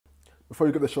Before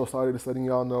you get the show started, just letting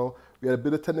y'all know, we had a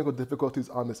bit of technical difficulties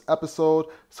on this episode,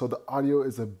 so the audio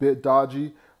is a bit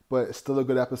dodgy, but it's still a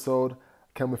good episode.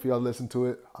 Can't wait for y'all to listen to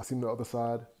it. I'll see you on the other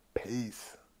side.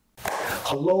 Peace.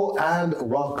 Hello and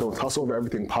welcome to Hustle Over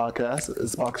Everything podcast.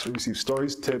 This podcast will receive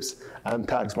stories, tips, and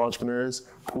tags from entrepreneurs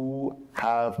who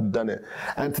have done it.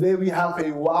 And today we have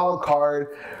a wild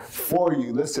card for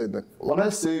you. Listen, when I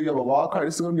say we have a wild card,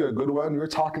 this is going to be a good one. We're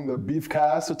talking the beef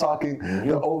cast. We're talking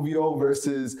the OVO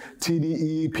versus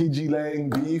TDE, PG Lang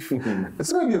beef.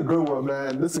 It's going to be a good one,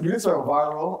 man. Listen, we just went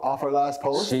viral off our last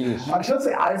post. I should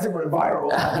say Isaac went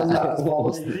viral off his last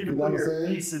post. You need to put your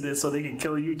face in it so they can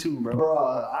kill you too, bro. Bro,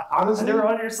 honestly, they're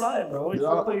on your side, bro.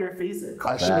 You put your face in.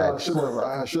 I should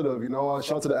have. You know,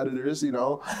 shout out to the editors. You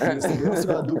know,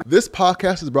 this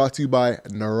podcast is brought to you by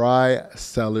Narai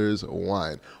Cellars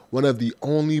Wine, one of the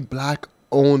only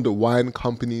Black-owned wine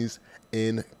companies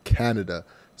in Canada.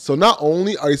 So not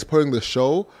only are you supporting the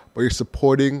show, but you're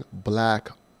supporting Black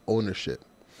ownership.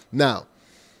 Now,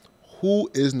 who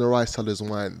is Narai Cellars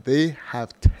Wine? They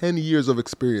have 10 years of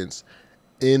experience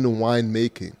in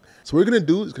winemaking. So what we're going to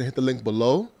do is going to hit the link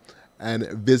below and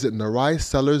visit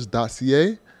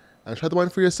naraicellars.ca and try the wine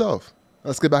for yourself.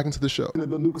 Let's get back into the show. The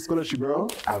Lucas Scholarship, bro.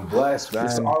 I'm blessed, man.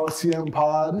 It's the ROCM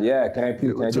pod. Yeah, can I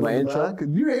do my intro?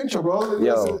 Do your intro, bro.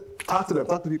 Yo. Talk to them.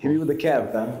 Talk to people. Hit me with the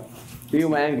cab, fam. Hit me with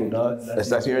my angle, dog.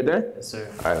 That's me right there? Yes, sir.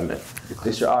 All right, man.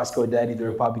 This your Oscar Daddy,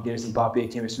 the Poppy Garrison, Poppy,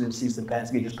 came with swim, seats, and pants,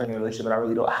 get this pregnant relationship, but I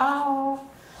really don't. How?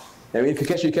 I mean, if you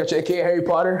catch it, aka Harry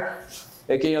Potter,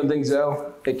 aka Young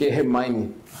Denzel, aka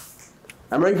Hermione.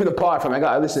 I'm ready for the pod, fam.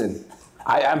 Listen.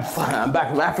 I'm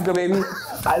back from Africa, baby.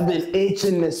 I've been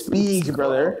itching to speak,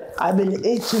 brother. I've been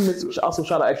itching to speak. Also,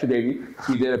 shout out Extra Davey.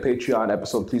 He did a Patreon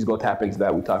episode. Please go tap into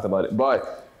that. We talked about it.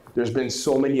 But there's been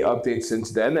so many updates since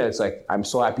then that it's like, I'm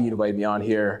so happy you invited me on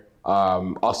here.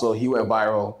 Also, he went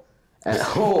viral. And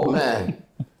oh, man.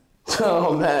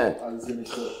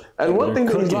 And one thing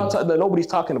that nobody's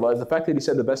talking about is the fact that he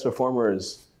said the best performer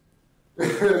is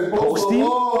Posty.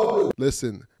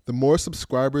 Listen, the more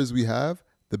subscribers we have,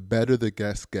 the better the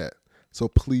guests get. So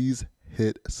please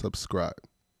hit subscribe.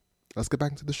 Let's get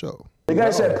back into the show. The guy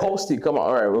said Posty. Come on,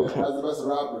 all right. As the best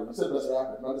rapper. You said best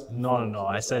rapper. No.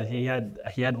 I said he had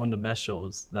one of the best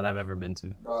shows that I've ever been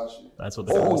to. Gosh. That's what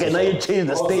the Okay, now you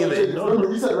changed the statement.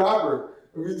 Remember, you said rapper.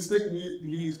 We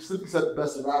specifically said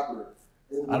best rapper.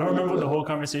 I don't remember what the whole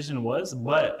conversation was,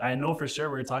 but I know for sure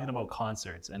we were talking about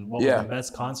concerts and what was the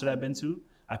best concert I've been to.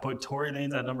 I put Tory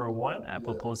Lanez at number 1, I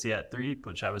put Posty at 3,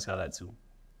 put Travis Scott at 2.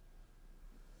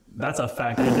 That's a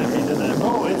fact. I definitely did that.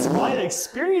 Bro, it's my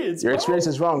experience. Your experience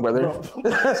is wrong, brother.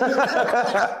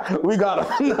 We got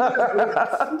him. It's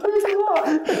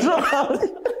wrong.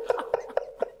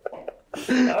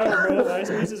 All right, bro. My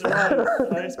experience is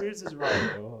wrong.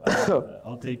 Bro.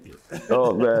 I'll take it.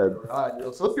 Oh, man. All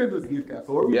right, so let's get into this beef cast.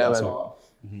 So what we saw,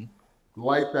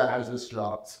 Like That has just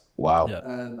dropped. Wow. Yeah.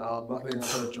 And nothing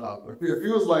else has dropped. It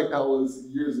feels like that was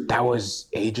years ago. That was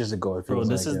ages ago. Bro,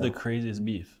 this is the craziest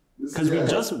beef. Because we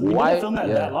didn't film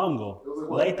that long ago.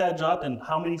 Like That dropped, and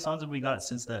how many songs have we got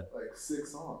since then? Like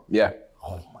 6 songs. Yeah.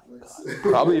 Oh my God.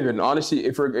 Probably even, honestly,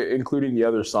 if we're including the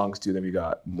other songs too, then we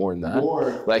got more than that.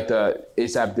 More. Like the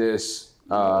ASAP This,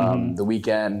 The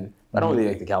Weeknd. I don't really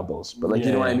like to count those, but like,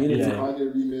 you know what I mean? It's a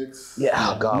Kanye remix. Yeah,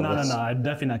 oh God. No, I'm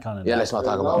definitely not counting that. Yeah, let's not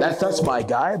talk about that. That's my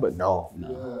guy, but no.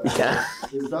 We can't.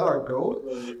 Is that our GOAT?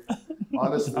 Like,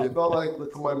 honestly, it felt like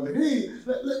somebody, hey,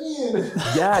 let me in.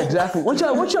 Yeah, exactly. What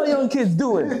y'all young kids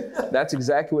doing? That's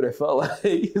exactly what it felt like.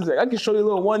 He's like, I can show you a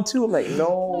little 1-2. I'm like,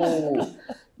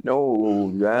 no,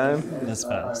 man. That's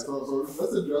fast. Right, so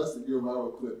let's address the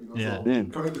viral clip. So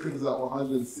Current clip is at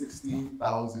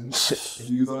 160,000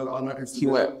 views on Instagram. He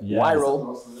went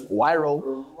viral.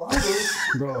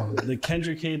 Bro, the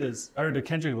Kendrick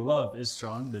love is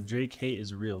strong. The Drake hate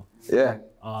is real. Yeah.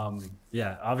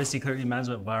 Obviously, clearly, man's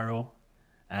went viral.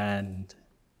 And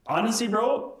honestly,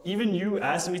 bro, even you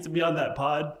asking me to be on that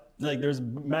pod, like, there's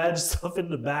mad stuff in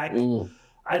the back.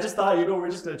 I just thought, we're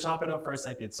just gonna chop it up for a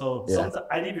second. So sometimes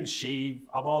I didn't even shave.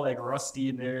 I'm all like rusty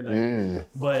in there. Like,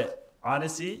 but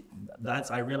honestly,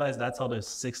 I realized that's how the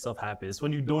sick stuff happens.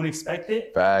 When you don't expect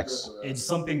it, Facts. It's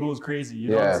something goes crazy. You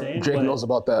know what I'm saying? Drake knows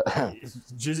about that.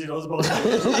 Jizzy knows about that.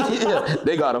 Yeah,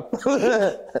 they got him.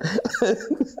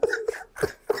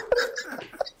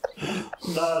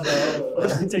 No,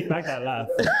 let me take back that laugh.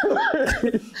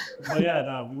 But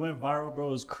yeah, we went viral, bro.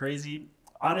 It was crazy.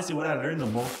 Honestly, what I learned the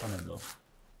most from it, though,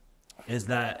 is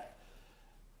that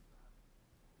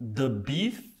the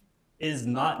beef is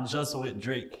not just with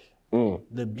Drake.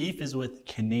 The beef is with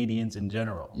Canadians in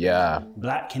general. Yeah.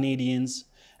 Black Canadians.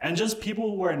 And just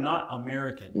people who are not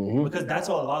American, because that's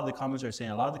what a lot of the comments are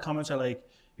saying. A lot of the comments are like,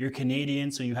 you're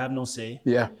Canadian, so you have no say.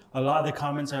 Yeah. A lot of the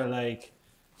comments are like,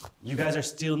 you guys are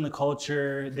stealing the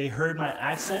culture. They heard my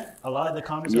accent. A lot of the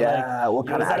comments are like, what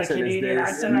kind of accent is Canadian this?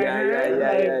 accent I heard?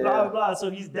 Yeah, blah, blah, blah. So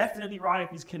he's definitely wrong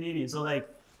if he's Canadian. So like,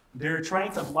 they're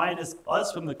trying to blind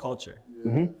us from the culture,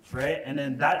 right? And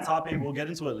then that topic, we'll get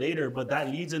into it later, but that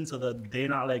leads into the they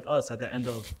not like us at the end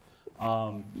of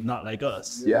not like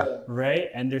us, right?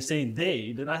 And they're saying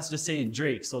they're not just saying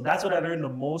Drake. So that's what I learned the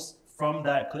most from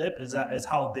that clip is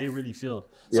how they really feel.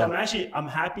 So I'm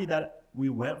happy that we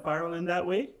went viral in that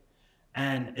way,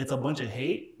 and it's a bunch of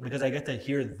hate because I get to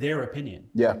hear their opinion.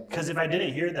 Yeah. Because if I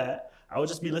didn't hear that, I would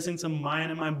just be listening to mine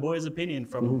and my boy's opinion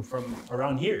from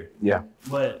around here. Yeah.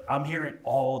 But I'm hearing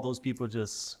all those people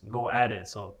just go at it,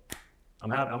 so I'm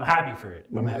happy for it.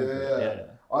 I'm happy for it. Yeah.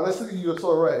 Honestly, you're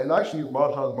so right. And actually,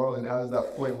 Marlon has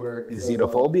that point where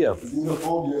xenophobia.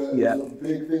 Xenophobia is a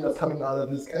big thing that's coming out of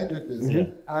this Kendrick business.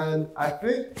 And I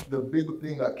think the big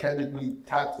thing that Kendrick really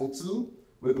tapped into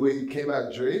with the way he came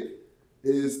at Drake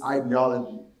is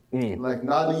ideology. Like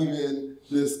not even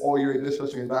this, oh, you're this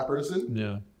person, you're that person.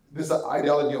 Yeah. This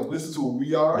ideology of this is who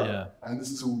we are and this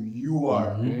is who you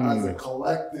are as a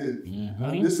collective.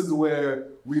 And this is where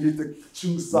we need to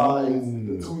choose sides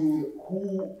between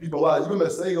who people are. Even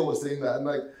Masego was saying that. And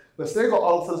like, Masego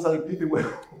all of a sudden started peeping with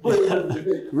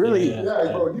Drake. Really?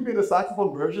 Yeah, bro. You made a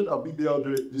saxophone version of Beat Down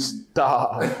Drake.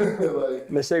 Stop. Like,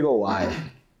 Masego, why?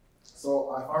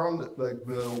 So I found like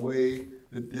the way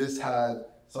that this had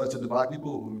such a divide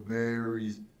people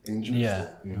very interesting. Yeah,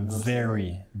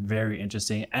 very, very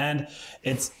interesting. And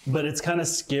it's kind of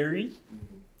scary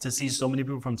to see so many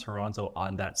people from Toronto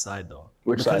on that side though.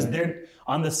 Which side? Because they're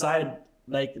on the side,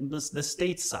 like the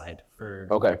state side for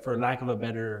lack of a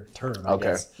better term, I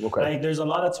guess. Like there's a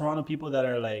lot of Toronto people that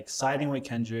are like siding with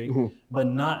Kendrick, but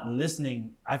not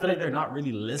listening. I feel like they're not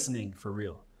really listening for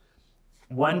real.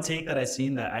 One take that I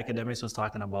seen that Academics was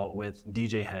talking about with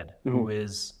DJ Head, who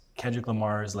is Kendrick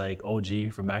Lamar's like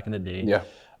OG from back in the day. Yeah.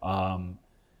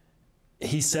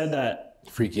 He said that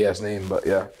freaky ass name, but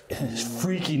yeah.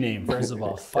 Freaky name, first of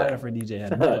all. Fire for DJ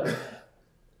Head. But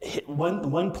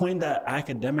one point that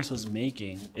Academics was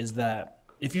making is that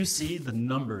if you see the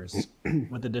numbers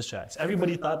with the diss tracks,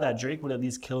 everybody thought that Drake would at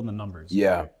least kill in the numbers.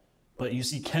 Yeah. But you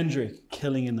see Kendrick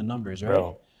killing in the numbers, right?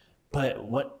 Bro. But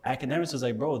what Academics was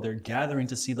like, bro, they're gathering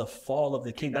to see the fall of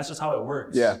the king. That's just how it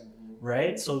works. Yeah.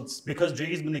 Right? So it's because Drake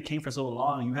has been the king for so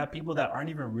long, you have people that aren't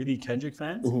even really Kendrick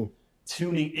fans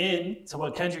tuning in to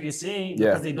what Kendrick is saying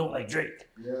because they don't like Drake.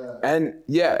 Yeah. And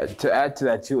to add to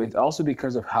that too, it's also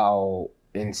because of how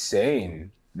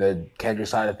insane the Kendrick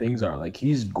side of things are. Like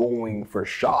he's going for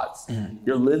shots.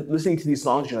 You're listening to these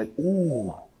songs, you're like,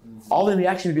 ooh. All the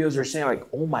reaction videos are saying like,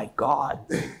 oh my God,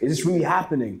 is this really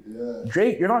happening?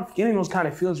 Drake, you're not getting those kind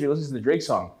of feels when you listen to the Drake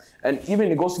song. And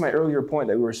even it goes to my earlier point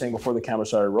that we were saying before the camera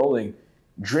started rolling,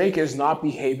 Drake is not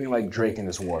behaving like Drake in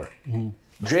this war.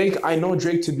 Drake, I know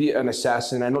Drake to be an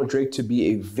assassin. I know Drake to be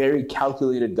a very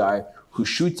calculated guy who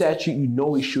shoots at you, you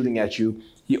know he's shooting at you.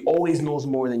 He always knows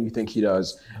more than you think he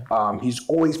does. He's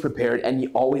always prepared and he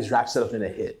always wraps it up in a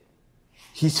hit.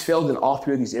 He's failed in all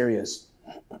three of these areas.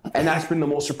 And that's been the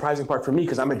most surprising part for me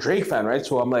because I'm a Drake fan, right?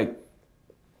 So I'm like,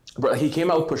 bro, he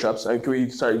came out with push-ups. Can we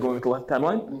start going with the left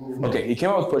timeline? Okay, he came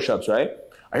out with push-ups, right?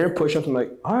 I hear push-ups, I'm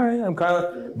like, all right, I'm kind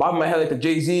of bobbing my head like the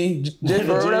Jay-Z gif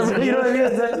or whatever, you know what I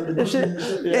mean? That shit.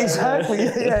 Exactly,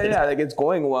 yeah, like it's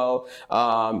going well.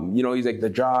 You know, he's like the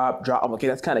drop. I'm like, okay,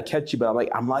 that's kind of catchy, but I'm like,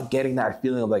 I'm not getting that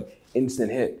feeling of like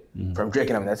instant hit from Drake.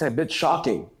 And I mean, that's a bit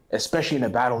shocking, especially in a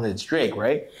battle that it's Drake,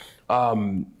 right?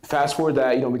 Fast forward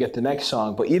that, you know, we get the next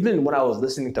song, but even when I was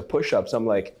listening to push-ups, I'm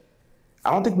like,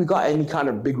 I don't think we got any kind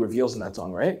of big reveals in that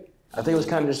song, right? I think it was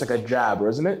kind of just like a jab,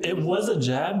 wasn't it? It was a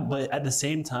jab, but at the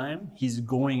same time, he's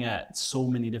going at so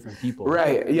many different people.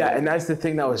 Right, yeah, and that's the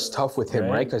thing that was tough with him,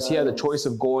 right? Because he had the choice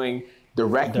of going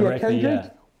directly at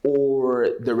Kendrick or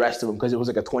the rest of them, because it was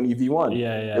like a 20v1.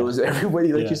 Yeah. It was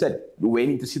everybody, like you said,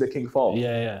 waiting to see the king fall.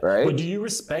 Yeah. Right? But do you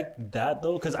respect that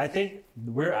though? Because I think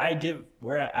where I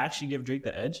actually give Drake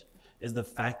the edge is the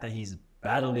fact that he's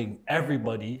battling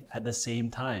everybody at the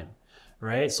same time.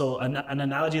 Right? So an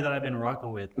analogy that I've been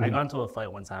rocking with, I got into a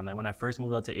fight one time. Like when I first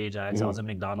moved out to Ajax, I was at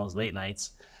McDonald's late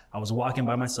nights. I was walking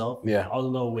by myself, all a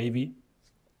little wavy.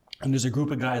 And there's a group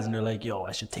of guys and they're like, yo,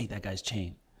 I should take that guy's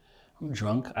chain. I'm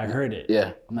drunk. I heard it.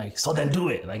 Yeah. I'm like, so then do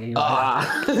it. Like, you know,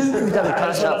 Toronto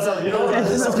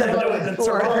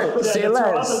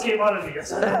came out of me.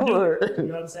 So then do it. You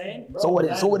know what I'm saying? Bro,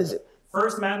 so what is it?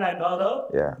 First man that got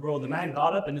up, bro, the man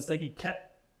got up and it's like he kept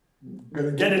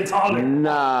getting taller.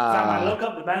 Nah. Fam, I look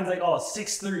up, the man's like,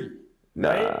 6'3".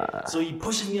 Right? So he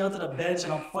pushes me onto the bench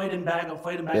and I'm fighting back.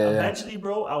 Eventually,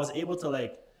 bro, I was able to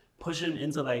like push him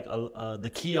into like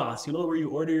the kiosk, you know, where you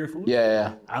order your food?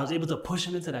 Yeah. I was able to push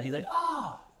him into that. He's like,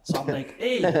 ah. So I'm like,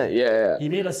 hey. Yeah. He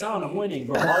made a sound. I'm winning,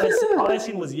 bro. All I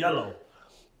seen was yellow.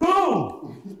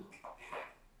 Boom!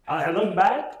 I look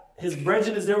back. His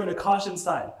brethren is there with a caution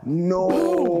sign. No.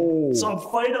 Boom! So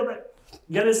I'm fighting him,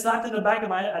 getting slapped in the back of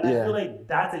my head, and I feel like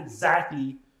that's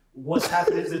exactly what's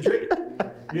happening to Drake.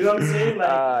 You know what I'm saying?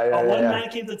 Like, one man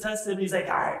came to test him, he's like,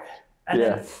 all right. And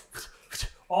then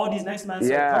all these next men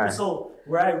start coming. So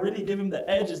where I really give him the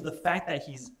edge is the fact that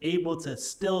he's able to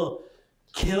still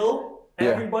kill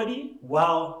everybody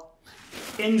while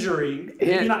injuring,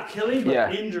 maybe not killing,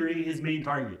 but injuring his main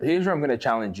target. Here's where I'm going to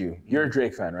challenge you. You're a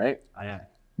Drake fan, right? I am.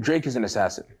 Drake is an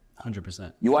assassin.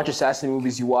 100%. You watch assassin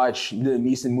movies, you watch the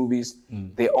Neeson movies,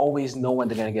 they always know when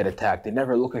they're going to get attacked. They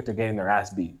never look like they're getting their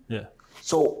ass beat. Yeah.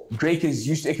 So Drake is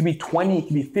used to, it can be 20, it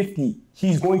can be 50.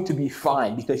 He's going to be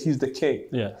fine because he's the king.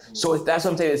 Yeah. So that's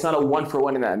what I'm saying. It's not a one for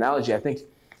one in that analogy. I think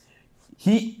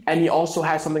he also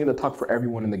has something in the tuck for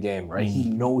everyone in the game, right? He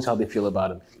knows how they feel about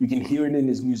him. You can hear it in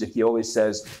his music. He always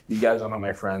says, "You guys are not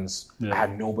my friends. I have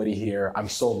nobody here. I'm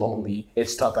so lonely.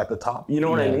 It's tough at the top." You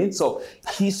know what I mean? So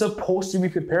he's supposed to be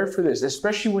prepared for this,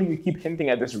 especially when you keep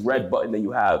hinting at this red button that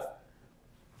you have.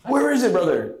 Where is it,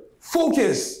 brother?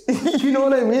 Focus. You know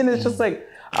what I mean? It's just like,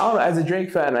 I don't know, as a Drake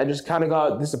fan, I just kind of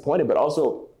got disappointed, but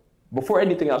also, before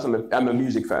anything else, I'm a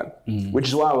music fan, which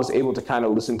is why I was able to kind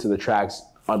of listen to the tracks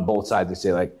on both sides and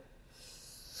say like,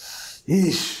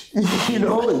 yeesh, you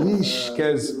know, yeesh,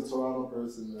 because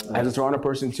as a Toronto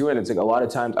person too, and it's like a lot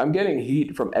of times I'm getting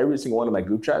heat from every single one of my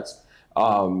group chats.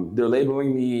 They're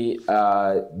labeling me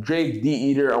Drake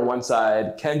D-Eater on one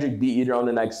side, Kendrick D-Eater on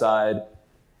the next side,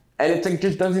 and it's like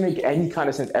just doesn't make any kind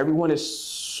of sense. Everyone is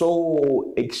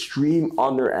so extreme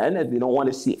on their end, and they don't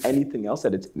want to see anything else.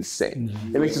 That it's insane.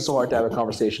 It makes it so hard to have a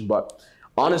conversation. But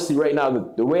honestly, right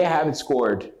now, the way I have it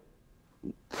scored,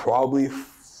 probably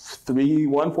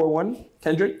 3-1, 4-1,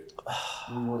 Kendrick?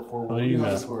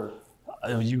 4-1.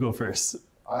 You go first.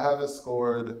 I have it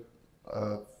scored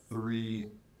 3.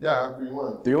 Yeah, I have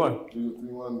 3-1. 3-1.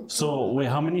 3-1. So wait,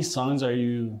 how many songs are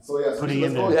you putting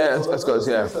in there? Yeah, let's go.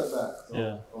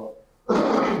 Yeah.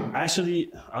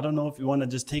 Actually, I don't know if you want to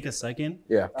just take a second.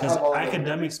 Yeah. Because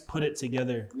academics put it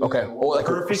together. Okay. Oh, like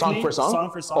perfectly, song for song?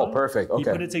 Song for song. Oh, perfect. Okay. He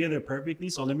put it together perfectly.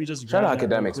 So let me just shout out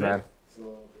academics, man.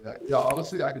 Yeah,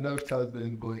 honestly, academics has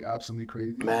been going absolutely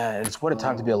crazy. Man, it's what a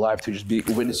time to be alive to just be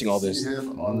witnessing all this. So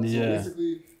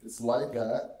basically, it's like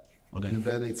that, and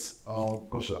then it's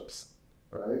push-ups,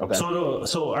 right? Okay.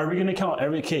 So are we gonna count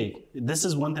every cake? This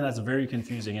is one thing that's very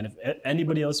confusing, and if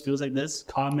anybody else feels like this,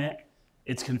 comment.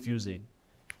 It's confusing.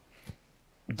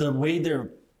 The way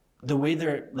they're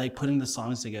like putting the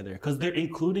songs together, because they're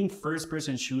including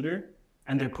first-person shooter,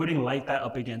 and they're putting Like That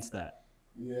up against that.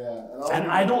 Yeah, and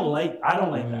I don't like that.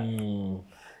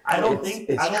 I don't think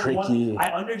it's tricky.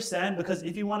 I understand, because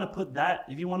if you want to put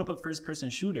first person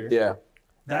shooter,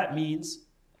 that means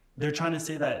they're trying to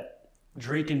say that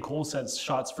Drake and Cole sent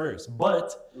shots first.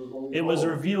 But it was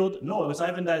revealed, no, it was not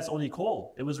even that it's only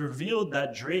Cole. It was revealed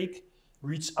that Drake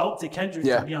reached out to Kendrick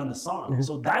to be on the song.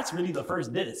 So that's really the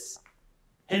first diss.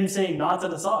 Him saying not to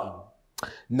the song.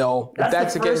 No, if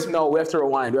that's the case, no, we have to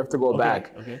rewind. We have to go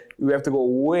back. Okay. We have to go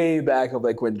way back of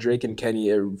like when Drake and Kenny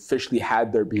officially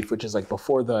had their beef, which is like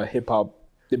before the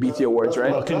BT Awards,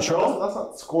 right? Control? That's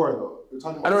not score though. You're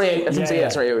talking about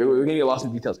sorry, we're getting lost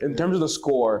in details. In terms of the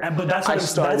score, but that's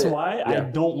why I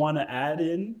don't want to add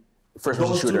in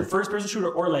first-person shooter. First-person shooter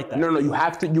or Like That. No, you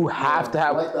have to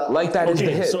have Like That is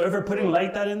the hit. So if we're putting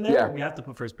Like That in there, we have to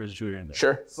put first-person shooter in there.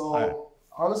 Sure. So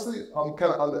honestly, I'm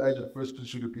kind of on the edge of first-person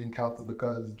shooter being counted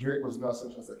because Drake was not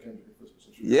such a Kendrick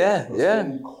first-person shooter. Yeah.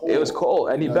 It was Cole,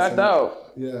 and he backed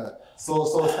out. Yeah. So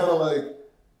it's kind of like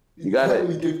you can't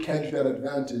really give Kendrick that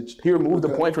advantage. He removed the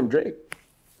point from Drake.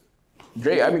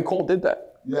 Cole did that.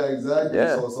 Yeah, exactly.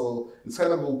 Yeah. So it's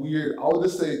kind of a weird. I would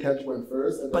just say Kendrick went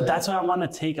first. But that's why I want to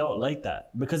take out Like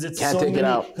That, because it's can't so take many. It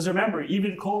out. Because remember,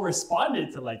 even Cole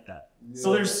responded to Like That. Yeah.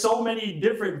 So there's so many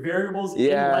different variables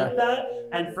in Like That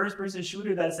and first-person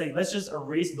shooter that's saying let's just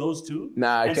erase those two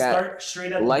and start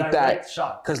straight at Like the direct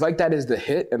shot. Because Like That is the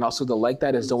hit, and also the Like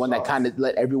That is the one that kind of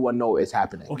let everyone know it's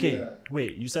happening. Okay,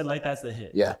 wait, you said Like That's the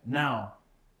hit. Yeah. Now,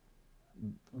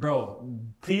 bro,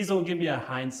 please don't give me a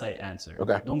hindsight answer.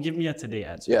 Okay. Don't give me a today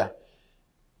answer. Yeah.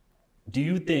 Do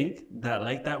you think that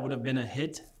Like That would have been a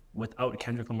hit without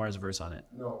Kendrick Lamar's verse on it?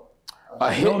 No.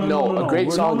 A hit? No. A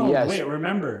great song, yes. Wait,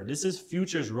 remember, this is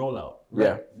Future's rollout. Right?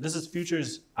 Yeah. This is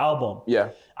Future's album.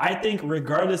 Yeah. I think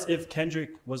regardless if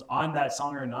Kendrick was on that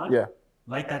song or not,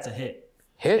 Like That's a hit.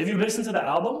 Hit? If you listen to the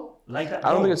album, like that,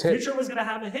 I don't think it's hit. Future was gonna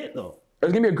have a hit though. It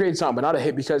was gonna be a great song, but not a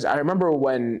hit because I remember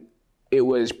when it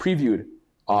was previewed.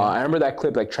 I remember that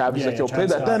clip, like Travis, like, yo, play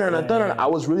that. I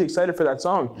was really excited for that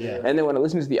song. Yeah. And then when I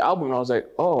listened to the album, I was like,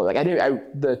 oh, like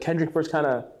the Kendrick verse kind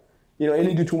of, it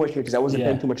didn't do too much because I wasn't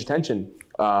paying too much attention.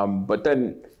 But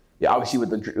then, obviously with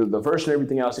the verse and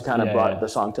everything else, it kind of brought the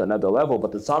song to another level.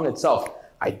 But the song itself,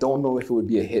 I don't know if it would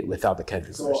be a hit without the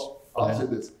Kendrick verse. So I'll say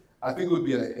this: I think it would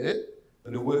be a hit,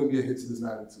 but it wouldn't be a hit to this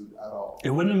magnitude at all.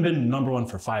 It wouldn't have been number one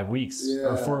for 5 weeks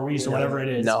or 4 weeks or whatever it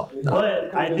is. No.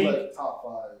 But I think like top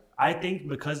 5. I think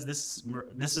because this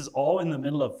is all in the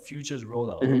middle of Future's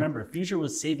rollout. Remember, Future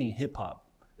was saving hip hop.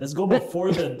 Let's go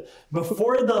before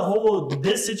the whole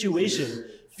this situation.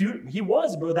 He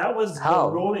was, bro. That was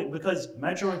the rolling because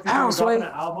Metro and Future were dropping an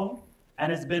album,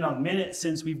 and it's been a minute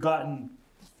since we've gotten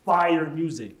fire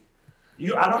music.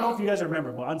 I don't know if you guys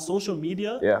remember, but on social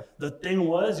media, the thing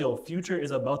was, Future is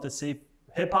about to save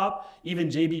hip hop. Even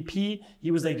JBP,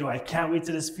 he was like, yo, I can't wait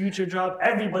till this Future drop.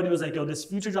 Everybody was like, yo, this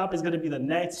Future drop is gonna be the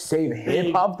next save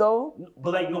hip hop though.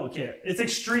 But like, no, okay, it's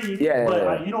extreme.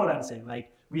 But you know what I'm saying?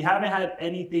 Like, we haven't had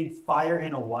anything fire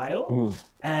in a while,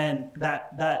 and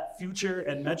that Future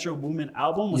and Metro Boomin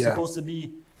album was supposed to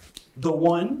be the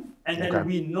one. And then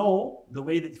we know the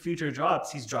way that Future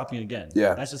drops, he's dropping again.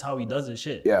 Yeah, that's just how he does his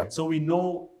shit. Yeah. So we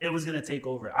know it was gonna take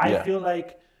over. I feel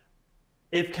like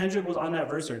if Kendrick was on that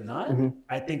verse or not,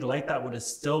 I think Like That would have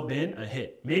still been a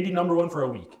hit. Maybe number one for a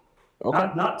week. Okay.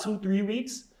 Not 2-3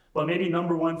 weeks, but maybe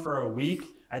number one for a week.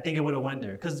 I think it would have went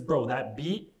there. Because, bro, that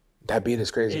beat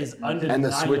is crazy. Is undeniable. And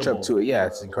the switch up to it,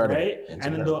 it's incredible. Right? And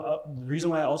then the reason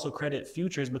why I also credit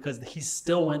Future is because he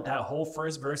still went that whole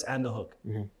first verse and the hook.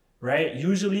 Right?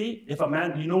 Usually, if a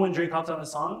man, when Drake hops on a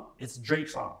song, it's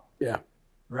Drake's song. Yeah.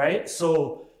 Right?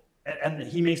 So, and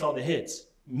he makes all the hits.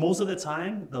 Most of the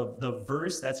time, the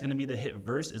verse that's going to be the hit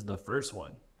verse is the first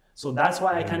one. So that's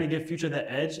why I kind of give Future the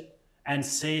edge and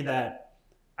say that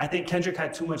I think Kendrick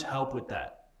had too much help with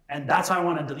that. And that's why I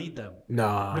want to delete them.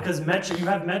 Nah. Because you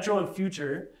have Metro and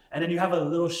Future, and then you have a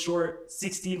little short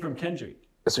 16 from Kendrick.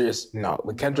 Serious? No,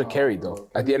 but Kendrick carried though.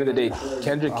 At the end of the day,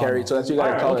 Kendrick carried. So that's what you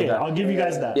gotta call it. Okay, I'll give you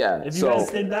guys that. Yeah. If you guys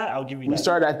did that, I'll give you that. We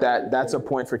start at that. That's a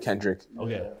point for Kendrick.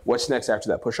 Okay. What's next after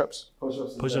that? Push-ups?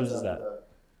 Push-ups is that.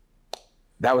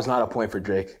 That was not a point for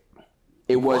Drake.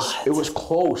 It was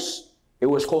close. It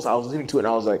was close. I was listening to it and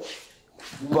I was like,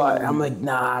 but I'm like,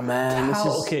 nah, man.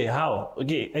 How?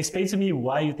 Okay, explain to me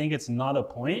why you think it's not a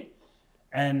point.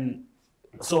 And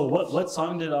so what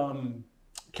song did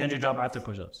Kendrick drop after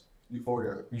Push-Ups?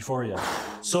 Euphoria.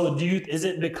 So is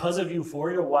it because of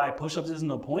Euphoria why Push-Ups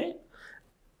isn't a point?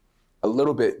 A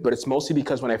little bit, but it's mostly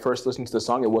because when I first listened to the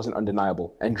song, it wasn't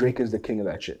undeniable. And Drake is the king of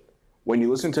that shit. When you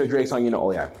listen to a Drake song,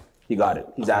 oh yeah, he got it.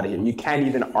 He's out of here. You can't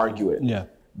even argue it. Yeah.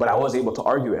 But I was able to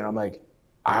argue it, and I'm like,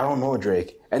 I don't know,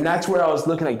 Drake. And that's where I was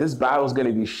looking like this battle's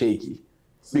gonna be shaky.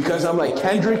 Because I'm like,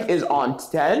 Kendrick is on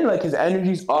 10, like his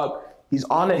energy's up, he's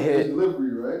on a hit,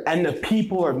 and the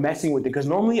people are messing with it. Because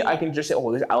normally I can just say,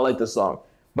 I like this song.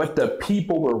 But the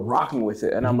people were rocking with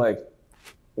it, and I'm like,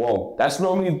 whoa, that's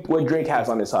normally what Drake has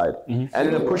on his side. And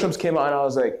then the Push-Ups came out, and I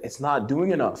was like, it's not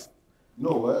doing enough.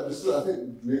 No, what? I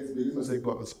think Drake's biggest mistake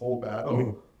about this whole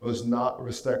battle was not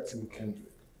respecting Kendrick.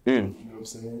 You know what I'm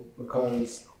saying?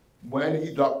 Because when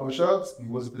he dropped Push-Ups, he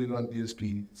wasn't putting on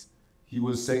DSPs. He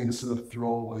was saying this is a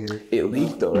throwaway. It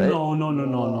leaked though, right?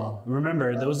 No.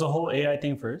 Remember, there was the whole AI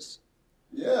thing first.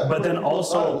 Yeah. But then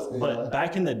also,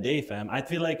 back in the day, fam, I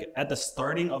feel like at the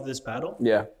starting of this battle,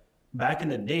 back in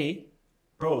the day,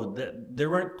 bro, they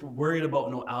weren't worried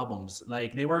about no albums.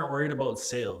 Like, they weren't worried about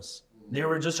sales. They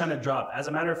were just trying to drop. As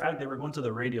a matter of fact, they were going to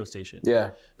the radio station. Yeah.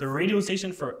 The radio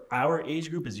station for our age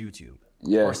group is YouTube.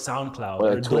 Yeah. Or SoundCloud.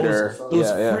 Or Twitter. Those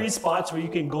free spots where you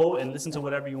can go and listen to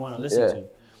whatever you want to listen to.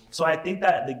 So I think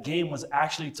that the game was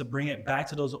actually to bring it back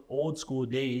to those old school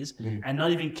days and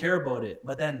not even care about it.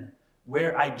 But then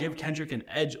where I give Kendrick an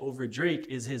edge over Drake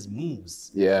is his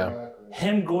moves. Yeah.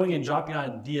 Him going and dropping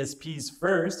on DSPs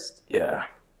first. Yeah.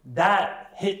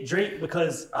 That hit Drake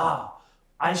because,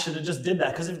 I should have just did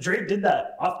that. Because if Drake did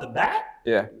that off the bat,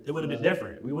 it would have been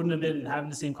different. We wouldn't have been having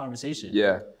the same conversation.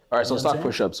 Yeah. All right, so let's talk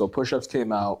Push-Ups. So Push-Ups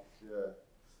came out.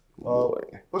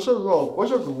 Push-Ups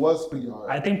was pretty hard.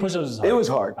 I think Push-Ups was hard. It was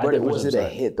hard, but it wasn't a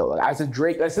hit though. Like, as a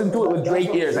Drake, listen to it with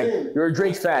Drake ears. Like, you're a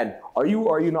Drake fan. Are you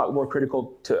or are you not more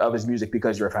critical of his music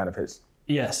because you're a fan of his?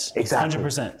 Yes. Exactly.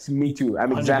 100%. Me too.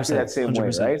 I'm exactly that same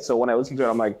 100%. way, right? So when I listen to it,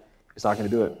 I'm like, it's not gonna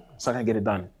do it. It's not gonna get it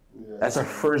done. Yeah. That's the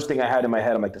first thing I had in my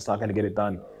head. I'm like, it's not gonna get it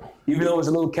done. Even though it was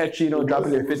a little catchy,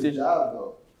 dropping their 50s.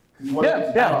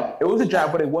 Yeah. It was a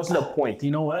jab, but it wasn't a point.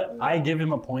 You know what? I give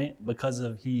him a point because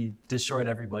of he destroyed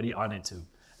everybody on it too.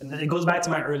 And it goes back to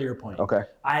my earlier point. Okay.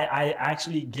 I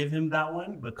actually give him that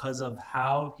one because of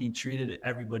how he treated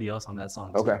everybody else on that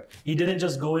song. Too. Okay. He didn't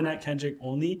just go in at Kendrick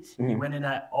only. He went in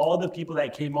at all the people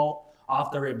that came out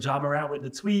off the rip. Ja Morant with the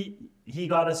tweet. He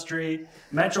got a straight.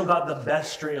 Metro got the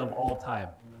best straight of all time.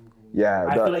 Yeah.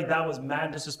 I feel like that was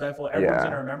mad disrespectful. Everyone's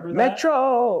gonna remember that.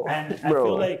 Metro. And I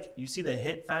feel like you see the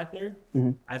hit factor.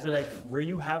 I feel like where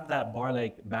you have that bar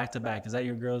like back to back, is that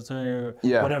your girl's turn or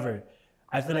whatever?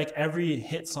 I feel like every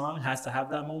hit song has to have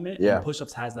that moment. And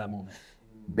Push-Ups has that moment.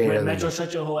 Barely. When Metro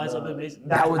shut your whole ass up,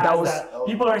 that was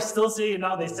people are still saying it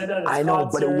now. They said that at I know,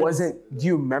 concerts. but it wasn't. Do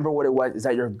you remember what it was? Is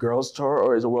that your girl's tour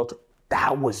or is it world tour?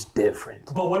 That was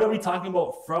different. But what are we talking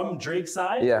about from Drake's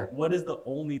side? Yeah. What is the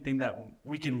only thing that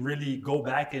we can really go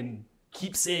back and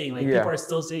keep saying? Like people are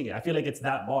still saying it. I feel like it's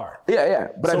that bar. Yeah.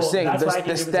 But I'm So saying that's why I the can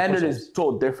give it to standard Push-Ups. is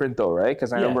so different though, right?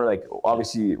 Because I remember like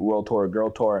obviously world tour,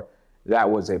 girl tour, that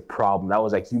was a problem. That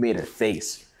was like you made a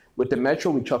face. With the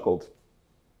Metro, we chuckled.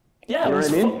 Yeah, You know it was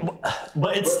what I mean?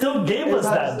 but it still gave us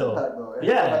that though.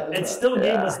 Yeah, it still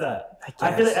gave us that.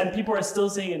 I feel like, and people are still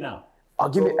saying it now. I'll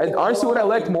give it. And honestly, what I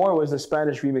liked more was the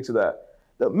Spanish remix of that.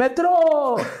 The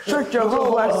Metro, shut your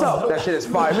whole ass up. That shit is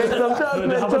fire. Make them shut How about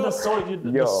Metro. the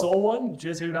soul one? Did you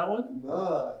guys hear that one?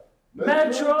 Nah.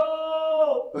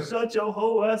 Metro, shut your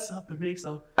whole ass up and make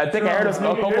some. I think I heard a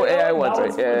couple AI ones,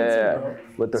 right? Yeah.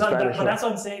 With the So Spanish but one. that's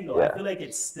what I'm saying though. Yeah. I feel like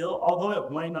it's still, although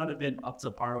it might not have been up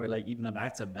to par with like even a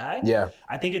back to back. Yeah.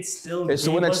 I think it's still. It's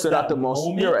the one that stood out the most.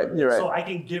 Moment, You're right. So I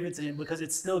can give it to him because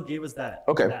it still gave us that.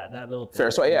 Okay. That little thing.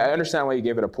 Fair. So yeah, I understand why you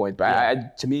gave it a point,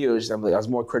 but to me, it was I was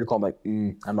more critical. I'm like,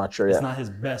 I'm not sure It's yet. not his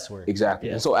best work. Exactly.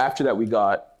 Yeah. And so after that, we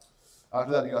got.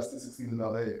 After that, you got 16 in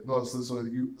LA. No, so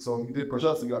you did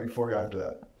Push-Ups and you got Euphoria after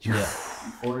that. Yeah.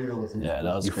 Euphoria was Yeah,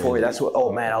 that was Euphoria. crazy. That's what.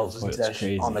 Oh man, I was listening to that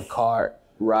shit on the car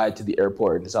ride to the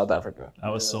airport in South Africa. I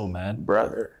was so mad.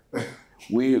 Brother,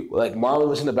 we like Marlon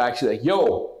was in the back. She's like,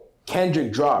 "Yo,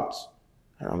 Kendrick dropped,"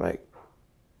 and I'm like,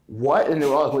 "What?" And they're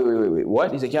all like, "Wait,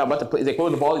 what?" He's like, "Yeah, I'm about to play." He's like, "Lower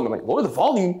the volume." I'm like, "Lower the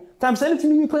volume?" Time, send it to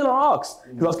me. We play on aux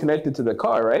because I was connected to the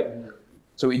car, right?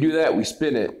 So we do that. We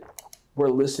spin it. We're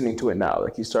listening to it now.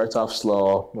 Like he starts off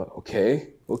slow. I'm like,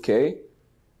 okay.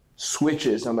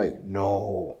 Switches. I'm like,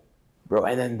 no, bro.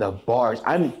 And then the bars.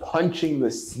 I'm punching the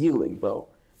ceiling, bro.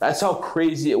 That's how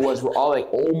crazy it was. We're all like,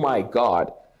 oh my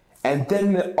God. And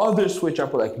then the other switch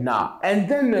up, we're like, nah. And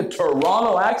then the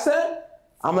Toronto accent,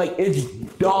 I'm like, it's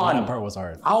done. That part was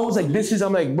hard. I was like,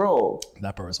 I'm like, bro.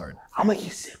 That part was hard. I'm like, he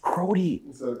said Crody.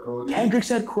 He said Crody. Kendrick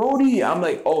said Crody. I'm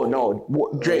like, oh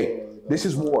no, Drake, this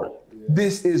is war.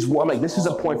 This is war. I'm like, this is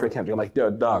a point for Kendrick. I'm like,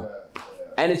 dude, dog.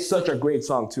 And it's such a great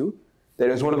song too, that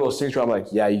it was one of those things where I'm like,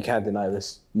 yeah, you can't deny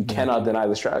this. You cannot deny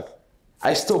this track.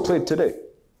 I still play it today.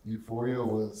 Euphoria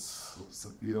was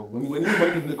when you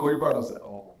went into the Corey part, I was like,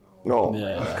 oh no.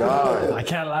 Yeah. God. I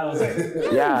can't lie. I was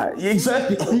like, Yeah,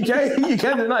 exactly. You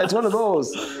can't deny it. It's one of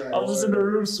those. I was just in the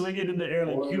room swinging in the air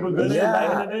like Cuba Gooding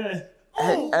back in the day.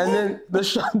 And then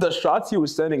the shots he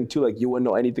was sending too, like you wouldn't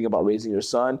know anything about raising your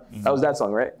son. That was that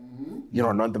song, right? You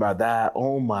don't know nothing about that.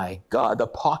 Oh my God, the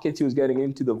pockets he was getting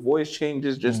into, the voice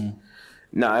changes, just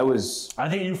it was. I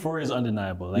think Euphoria is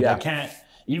undeniable. Like I can't.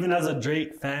 Even as a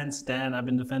Drake fan, Stan, I've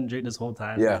been defending Drake this whole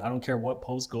time. Yeah. I don't care what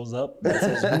post goes up that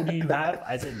says, who do you have?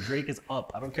 I said, Drake is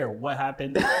up. I don't care what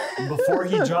happened. Before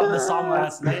he dropped the song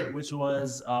last night, which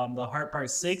was the Heart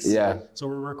Part 6. Yeah. So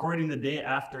we're recording the day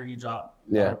after he dropped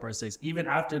Yeah. Heart Part 6. Even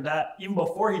after that, even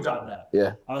before he dropped that,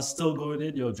 Yeah. I was still going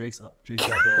in, yo, Drake's up. Drake's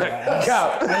up.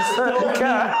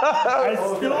 I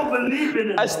still believe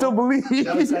in it. I still believe.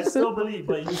 I still believe,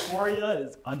 but Euphoria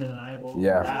is undeniable.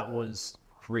 Yeah. That was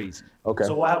crazy. Okay.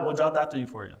 So what dropped after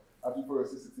Euphoria? After Euphoria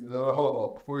 16. No, hold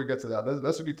on. Before we get to that,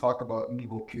 let's really talk about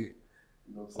Nouveau King.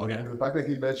 You know what I'm saying? Okay. The fact that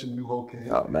he mentioned Nouveau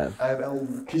King. Oh, man. And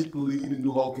El keep believing in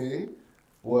Nouveau King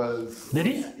was. Did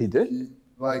he? He did?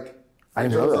 Like, I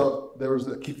in didn't know terms that. of, there was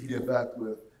a keep to get back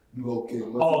with Nouveau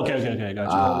King. Oh, okay,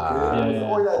 gotcha. Yeah.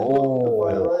 Oh.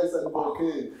 Fried rice at Nouveau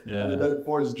King. Yeah. And then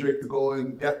forced Drake to go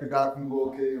and get the guy from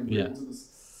Nouveau King and bring him to the.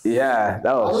 Yeah,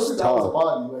 that was Honestly, that was a tough.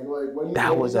 body. Like when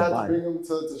That was he a had body. to bring him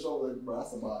to show, like, bro,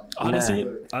 that's a body. Honestly, Yeah.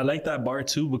 I like that bar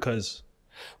too because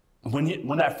when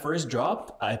that first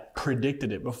dropped, I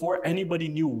predicted it before anybody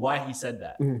knew why he said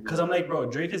that. Because I'm like, bro,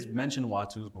 Drake has mentioned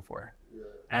Watus before.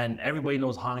 And everybody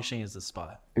knows Hong Sheng is the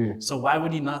spot. So why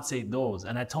would he not say those?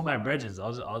 And I told my brethren, I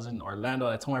was in Orlando,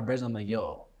 I told my brethren, I'm like,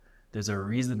 yo, there's a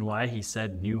reason why he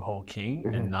said New Ho King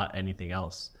and not anything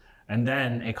else. And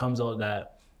then it comes out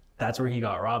that that's where he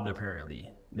got robbed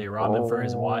apparently. They robbed him for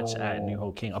his watch at New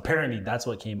Hope King. Apparently, that's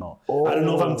what came out. I don't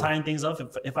know if I'm tying things up.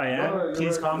 If I am,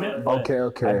 please comment. But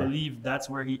Okay. I believe that's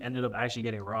where he ended up actually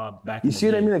getting robbed back. You see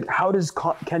what I mean? Like, how does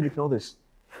Kendrick know this?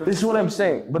 This is what I'm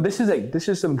saying. But this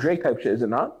is some Drake type shit, is it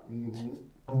not?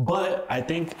 But I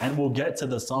think, and we'll get to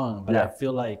the song, but I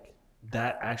feel like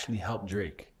that actually helped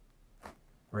Drake,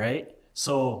 right?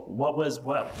 So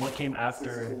what came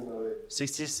after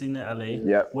 16 in LA?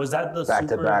 Yeah. Was that the Back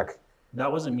to back?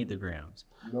 That wasn't Meet the Grams.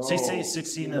 No,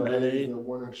 16 in LA. The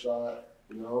warning shot,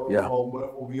 Yeah.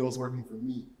 What wheels working for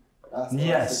me. That's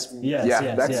Yes.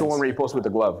 That's the one where he posted with the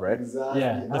glove, right? Exactly.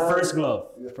 Yeah, the first glove.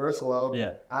 The first glove.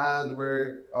 Yeah. And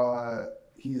where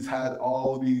he's had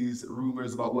all these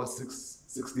rumors about what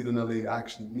 16 in LA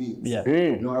actually means. Yeah.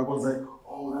 Everyone's like,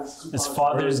 oh, that's It's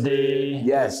Father's Day.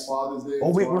 Yes. Father's Day. Oh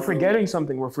wait, we're forgetting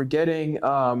something. We're forgetting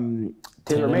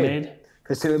Taylor Made.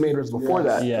 Because Taylor Made was before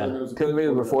that. Yeah. Taylor Made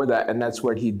was before that, and that's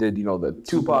where he did, the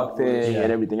Tupac thing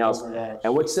and everything else.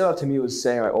 And what stood out to me was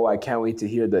saying, like, oh, I can't wait to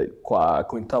hear the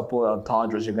quintuple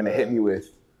entendres you're gonna hit me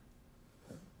with.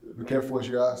 Be careful what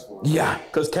you ask for. Yeah,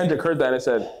 because Kendrick heard that and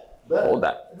said, hold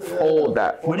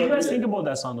that. What do you guys think about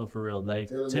that song though, for real? Like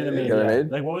Taylor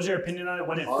Made. Like, what was your opinion on it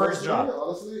when it first dropped?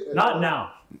 Honestly, Not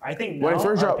now. I think When now it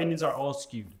first our dropped- opinions are all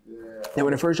skewed. Yeah,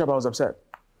 when it first dropped, I was upset.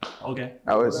 Okay.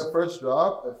 I When was. that first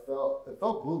drop, it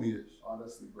felt bullyish,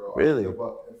 honestly, bro. Really?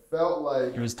 But it felt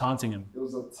like He was taunting him. it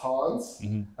was a taunt,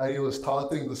 and he was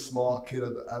taunting the small kid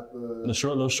at the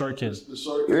Little short kid. the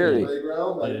short kid Really? in the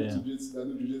playground, like Yeah. jujitsu.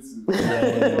 You know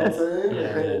Yeah. what I'm saying?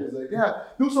 Yeah. And he's like, yeah,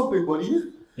 do something, buddy.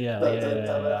 Yeah. That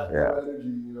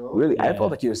energy, Really? I Yeah.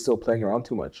 felt like he was still playing around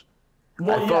too much.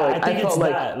 Well, I yeah, felt I like- think I it's felt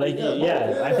like- that. Like,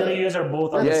 I feel like you guys are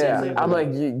both on the same Yeah, level. I'm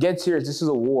like, get serious. This is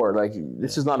a war. Like,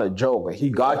 this is not a joke. Like, he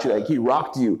got you. Like, he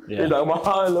rocked you. Yeah. He's like,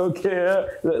 okay.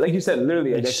 Like you said,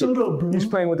 literally. Like, that shut shit- up, bro. He's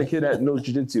playing with a kid that knows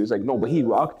jiu-jitsu. It's like, no, but he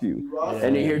rocked you.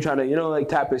 And you're here trying to, like,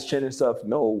 tap his chin and stuff.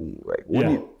 No, like, what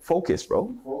do you focus,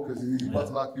 bro? Focus, he's about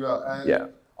to knock you out. And Yeah.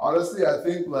 honestly, I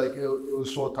think like it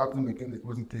was so tough to make him like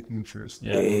wasn't taking him seriously.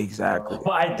 Yeah. Exactly.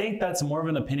 But I think that's more of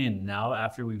an opinion now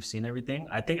after we've seen everything.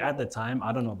 I think at the time,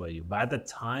 I don't know about you, but at the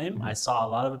time, I saw a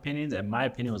lot of opinions, and my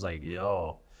opinion was like,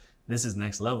 yo, this is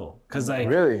next level. Because like,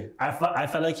 Really? I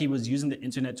felt like he was using the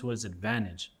internet to his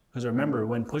advantage. Because remember,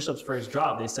 when Push-Ups first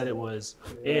dropped, they said it was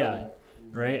AI,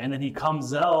 right? And then he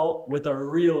comes out with a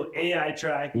real AI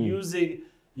track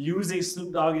using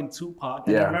Snoop Dogg and Tupac.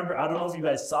 And I remember, I don't know if you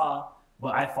guys saw,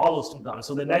 but I follow Snoop Dogg.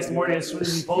 So the next morning, as soon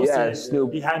as he posted,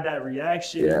 Snoop. he had that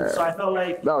reaction. Yeah. So I felt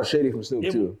like That was shady from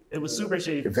Snoop, too. it was super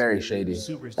shady. Very shady.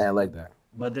 Super I shady. like that.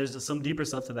 But there's some deeper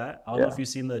stuff to that. I don't know if you've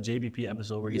seen the JBP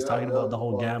episode where he's talking about the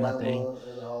whole Gamma thing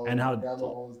and how Gamma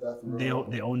owns Death Row.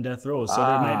 they own Death Row. So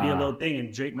there might be a little thing,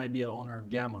 and Drake might be an owner of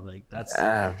Gamma. Like that's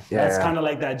yeah. kind of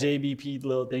like that JBP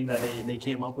little thing that they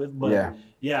came up with. But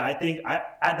yeah, I think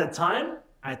at the time,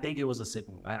 I think it was a sick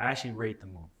move. I actually rate the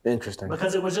move Interesting.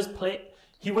 because it was just play.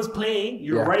 He was playing.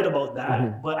 You're right about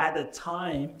that. But at the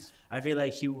time, I feel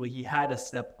like he had to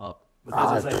step up.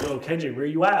 Because it's like, yo, Kendrick, where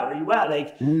you at? Where you at?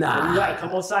 Like, Nah. where you at? Come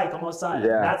outside.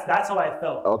 Yeah. That's how I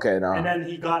felt. Okay, no. And then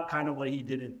he got kind of what he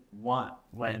didn't want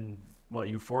when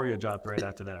Euphoria dropped right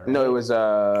after that. Right? No, it was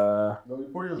No,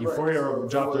 Euphoria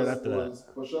dropped right after that.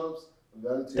 Push-ups,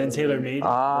 Then Taylor Made.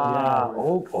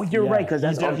 You're right, because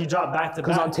that's he dropped back to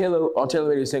because back. on Taylor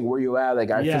Made is saying where you at. Like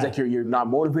I feel like you're not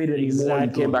motivated anymore. You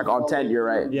Exactly. came back on 10. You're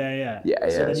right. Yeah. Yeah,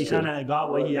 So then that's he true. kind of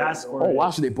got what he asked for. Oh wow,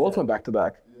 so they both went back to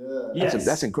back. Yes.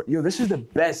 That's incredible. Yo, this is the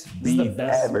best This is the beef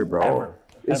best ever, bro. ever.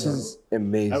 This Ever. is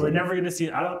amazing. And we're never gonna see.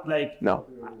 I don't like. No,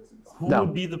 Who No.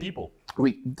 would be the people?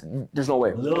 there's no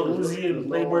way. Lil Uzi and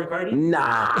Playboy Cardi?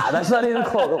 Nah, that's not even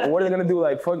close. What are they gonna do?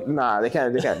 Like fuck? Nah, they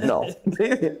can't. No. Maybe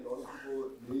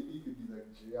it could be like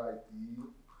JID.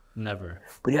 Never.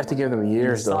 But you have to give them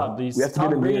years, though. Please We have to stop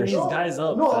give them bringing years. these guys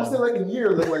up. No, I'm fam. saying like in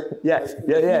years, like Yeah.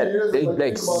 years, They, like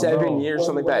think about 7 years,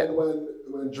 something like that.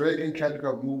 When Drake and Kendrick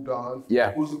have moved on,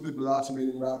 Yeah. who's the people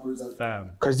automating rappers?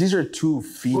 Fam. Because these are two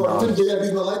Bro, I think phenoms.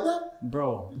 JID's not like that.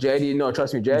 Bro. JD, no,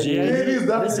 trust me, JD. JID's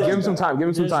definitely Listen, Give him some time. Give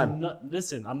him some There's time.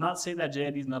 listen, I'm not saying that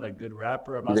JID's not a good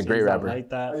rapper. I'm not He's a saying great he's not rapper. like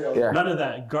that. Yeah. None of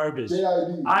that garbage.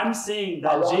 JID. I'm saying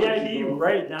that JID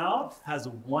right now has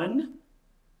one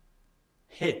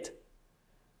hit.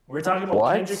 We're talking about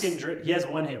What? Kendrick and Drake. He has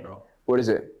one hit, bro. What is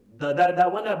it?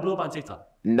 That one that blew up on TikTok.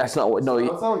 That's not what. No,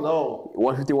 That's not no.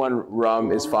 151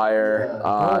 Rum is fire.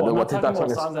 Bro, I'm The not what talking TikTok about song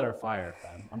is. songs that are fire,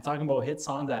 fam. I'm talking about hit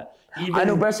songs that even I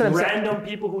know, but that's what I'm saying. random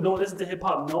people who don't listen to hip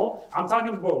hop know. I'm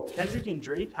talking about Kendrick and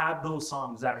Drake have those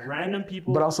songs that random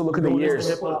people. But also look at who the don't listen years.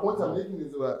 to hip The hop point I'm know. making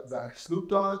is that Snoop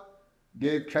Dogg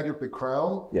gave Kendrick the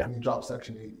crown Yeah. and he dropped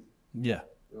Section 80. Yeah.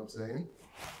 You know what I'm saying?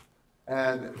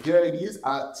 And JID is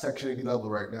at Section 80 level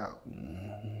right now.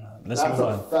 Let's That's move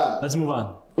a on. fact. Let's move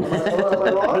on. Am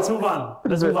I wrong? Let's move on.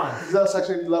 Let's move on. He's at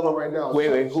Section 80 level right now.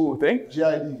 Wait, who? Think?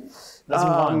 JID. Let's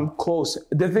move on. Close.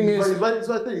 The thing is, He's right there. He's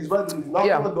right there. He's not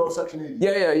Yeah. going to go Section 80.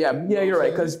 yeah, you're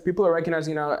right. Because people are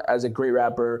recognizing him now as a great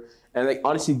rapper, and like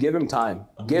honestly, give him time.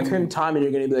 Give him time, and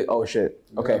you're gonna be like, oh shit,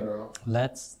 okay. Yeah, bro.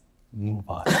 Let's move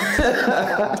on. You know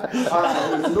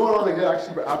what I want to get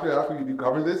actually after you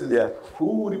cover this is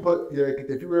who would you put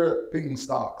if you were picking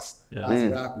stocks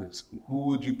as rappers? Who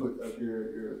would you put as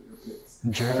your picks?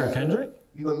 Drake or Kendrick?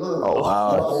 No. Oh,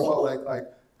 wow. Like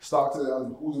stocks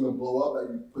that who's gonna blow up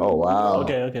that you put Oh, wow.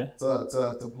 Okay.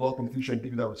 to blow up in the future and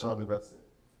give you that return on investment.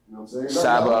 You know what I'm saying?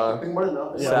 Saba. Think about it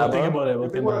now. Yeah, Saba. we'll think about it. We'll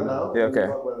think about it. now. Yeah, okay.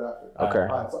 We'll talk about it after.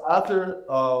 Okay. All right, so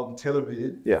after Taylor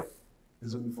made Yeah.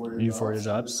 is when Euphoria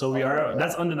jobs. So we are.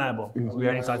 That's undeniable. We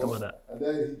already talked about that. And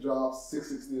then he drops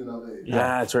 616 in LA. Yeah.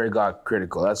 That's where it got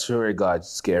critical. That's where it got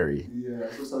scary. Yeah,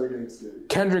 so started getting scary.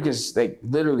 Kendrick is like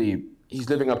literally, he's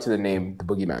living up to the name, the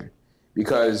boogeyman.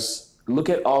 Because look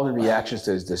at all the reactions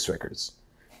to his diss records.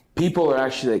 People are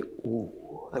actually like, ooh,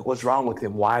 like what's wrong with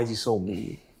him? Why is he so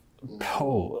mean?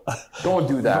 Bro. Don't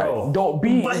do that. Bro. Don't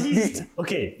be. But he's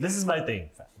okay. This is my thing.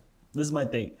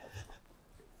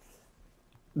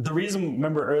 The reason,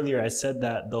 remember earlier, I said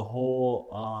that the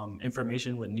whole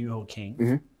information with New Ho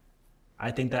King,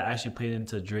 I think that actually played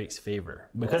into Drake's favor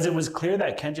because it was clear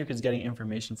that Kendrick is getting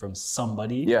information from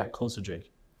somebody close to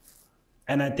Drake.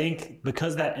 And I think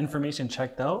because that information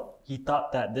checked out, he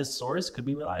thought that this source could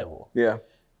be reliable. Yeah.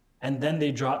 And then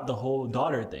they dropped the whole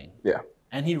daughter thing. Yeah.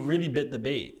 And he really bit the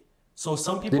bait. So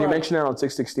some people Did he mention that on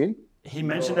 616? He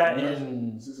mentioned that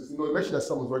in... No, he mentioned that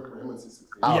someone's working for him on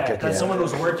 616. That someone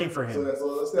was working for him.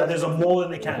 That there's a mole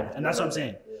in the camp. And that's what I'm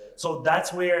saying. So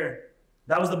that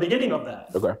was the beginning of that.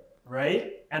 Okay.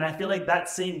 Right? And I feel like that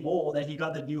same mole that he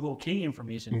got the New Ho King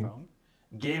information from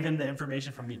gave him the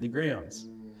information from Meet the Grahams.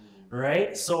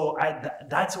 Right? So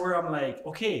that's where I'm like,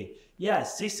 okay, yeah,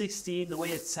 616, the way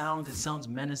it sounds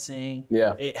menacing.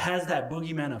 Yeah. It has that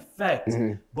boogeyman effect.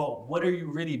 But what are you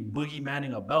really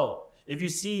boogeymanning about? If you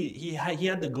see, he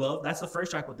had the glove. That's the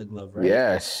first track with the glove, right?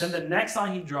 Yes. Then the next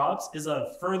song he drops is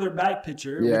a further back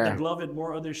picture with the glove and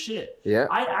more other shit. Yeah.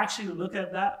 I actually look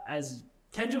at that as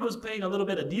Kendrick was playing a little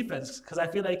bit of defense because I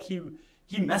feel like he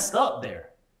messed up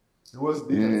there. It was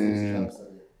defense.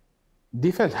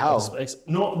 Defense how?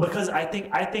 No, because I think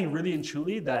really and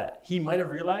truly that he might have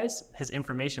realized his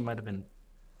information might have been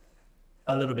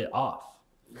a little bit off.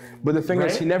 But the thing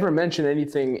is, he never mentioned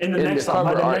anything in the next song, cover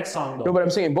not the art. next song, though. No, but I'm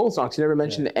saying in both songs, he never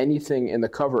mentioned anything in the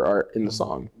cover art in the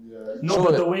song. No, So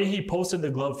but the way he posted the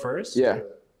glove first, Yeah.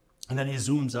 and then he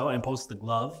zooms out and posts the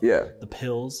glove, Yeah. the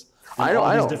pills, I know, all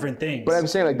I these know. different things. But I'm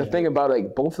saying like the thing about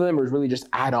like both of them was really just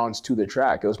add-ons to the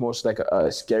track. It was mostly like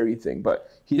a scary thing, but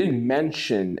he didn't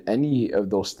mention any of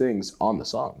those things on the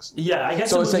songs. Yeah, I guess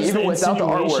So it it's was like just even the without the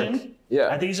insinuation. artwork. Yeah.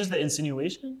 I think it's just the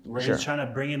insinuation where Sure. he's trying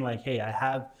to bring in like, hey, I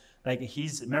have like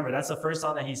remember that's the first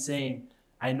song that he's saying,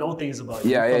 I know things about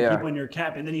you from people in your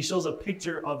camp, and then he shows a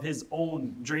picture of his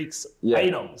own Drake's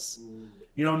items.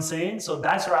 You know what I'm saying? So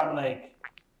that's where I'm like,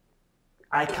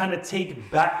 I kind of take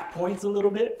back points a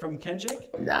little bit from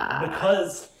Kendrick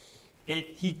because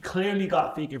he clearly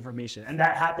got fake information, and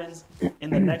that happens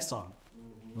in the next song,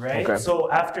 right? Okay.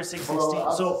 So after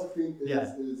 616,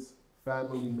 is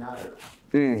family matter.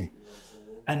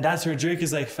 and that's where Drake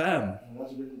is like, fam.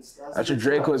 That's what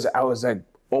Drake was. I was like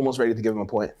almost ready to give him a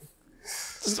point.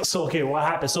 So okay, what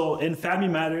happened? So in Family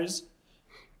Matters,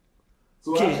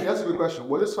 So actually, that's a good question.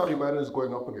 What is Family Matters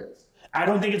going up against? I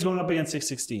don't think it's going up against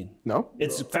 616. No.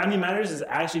 It's Family Matters is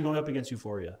actually going up against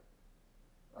Euphoria.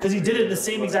 Because he did it the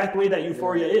same exact way that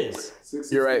Euphoria is.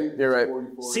 You're right. You're right.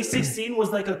 616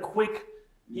 was like a quick.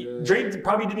 Drake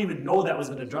probably didn't even know that was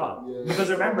going to drop. Because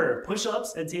remember, Push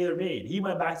Ups and Taylor Made, he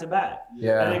went back to back.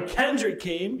 Yeah. And then Kendrick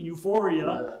came, Euphoria,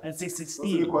 and That's a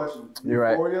 616. good question. You're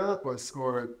right. Euphoria but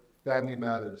scored Family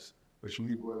Matters, which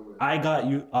we going with. I got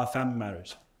you Family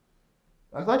Matters.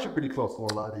 That's actually pretty close, for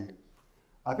a lot of you.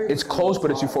 I think It's close,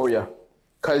 but it's Euphoria.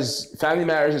 Because Family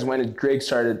Matters is when Drake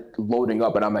started loading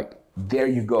up, and I'm like, there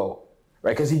you go.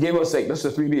 Right? Because he gave us like, this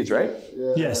is 3 beats, right?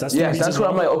 Yes, that's That's where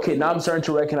I'm like, okay, now I'm starting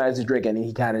to recognize the Drake, and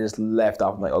he kind of just left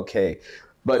off. I'm like, okay.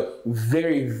 But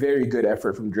very, very good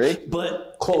effort from Drake.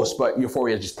 But Close, but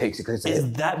Euphoria just takes it. Cause it's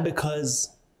is that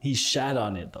because he shat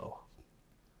on it though?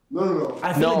 No.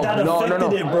 I feel like that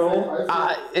affected it, bro.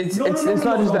 It's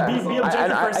not just that. Be objective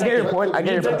for a I second. get your point. I Be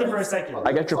get your objective point. for a second.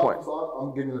 I get your point.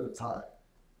 I'm giving it a tie.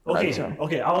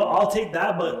 Okay, I'll take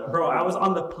that, but bro, I was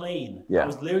on the plane. Yeah. I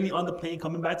was literally on the plane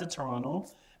coming back to Toronto.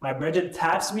 My brethren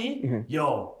taps me,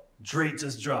 yo, Drake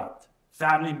just dropped.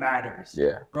 Family Matters.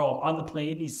 Yeah. Bro, I'm on the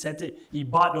plane. He sent it. He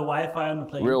bought the Wi-Fi on the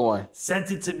plane. Real one.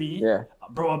 Sent it to me. Yeah.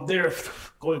 Bro, I'm there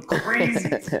going crazy.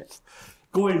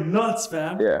 Going nuts,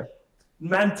 fam. Yeah.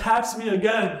 Man taps me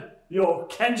again. Yo,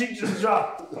 Kendrick just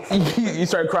dropped. You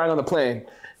started crying on the plane.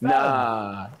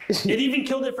 Nah. It even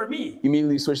killed it for me. You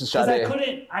immediately switched to Because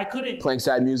Sade. I couldn't Playing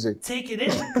sad music. take it in.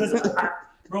 Because,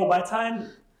 bro, by the time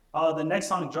the next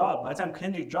song dropped, by the time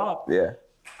Kendrick dropped, Yeah.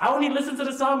 I only listened to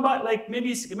the song about like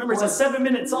maybe, remember, it's a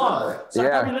 7-minute song. So I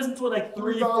probably listened to it like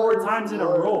 3-4 times in a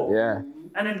row. Yeah.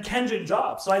 And then Kendrick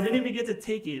dropped. So I didn't even get to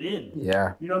take it in.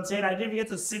 Yeah. You know what I'm saying? I didn't even get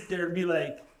to sit there and be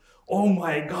like, oh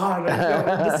my God. Like, yo,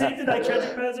 the same thing that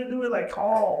Kendrick fans are doing, like,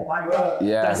 oh my God.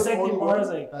 Yeah. That second bar is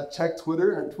like, I checked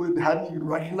Twitter and Twitter hadn't even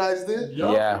recognized it.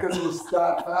 Yeah. Because it was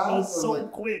that fast. it was so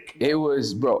like, quick. It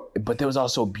was, bro, but there was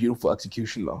also beautiful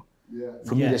execution though. yeah.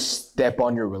 For me to step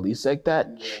on your release like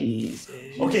that, jeez.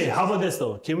 Okay, how about this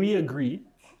though? Can we agree?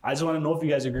 I just want to know if you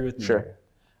guys agree with me. Sure.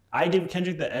 I give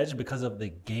Kendrick the edge because of the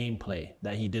gameplay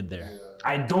that he did there.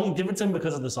 I don't give it to him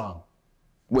because of the song.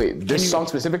 Wait, this song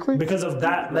specifically? Because of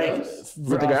that, like,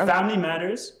 the Grams? Family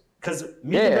Matters. Because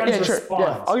me Yeah, and the Grams sure. responds.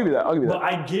 Yeah, I'll give you that. I'll give you But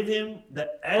that. I give him the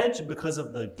edge because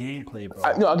of the gameplay,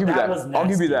 bro. No, I'll give you that. was I'll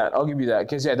give you nasty. that. I'll give you that.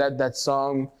 Because, yeah, that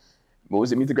song, what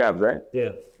was it? Meet the Grams, right? Yeah.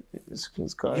 It's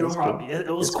cool. You know, Robbie, it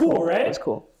was cool, right? It's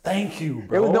cool. Thank you,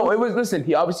 bro. It was, listen,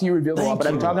 he obviously revealed a lot, Thank but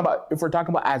I'm you. talking about, if we're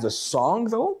talking about as a song,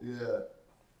 though, Yeah.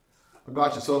 I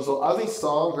got you. So I think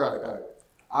songs, right.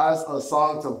 As a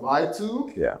song to vibe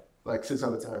to, yeah. like 6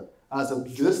 out of 10. As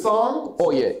of this song,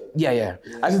 Oh, yeah.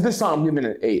 As in this song, I'm giving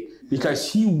it an 8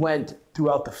 because he went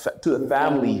throughout to the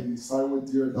family. Signed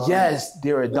with Dear Adonis. Yes,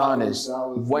 dear Adonis, That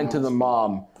was went to the awesome.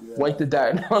 mom, went to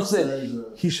dad. And I said,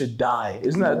 he should die.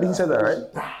 Isn't that, I think he said that,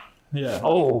 right? Yeah.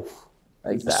 Oh,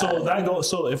 like that. So that goes.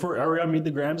 So if are we on Meet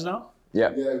the Grams now?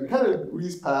 Yeah. Yeah, we kind of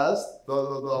breezed past the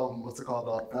what's it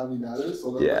called, Family Matters.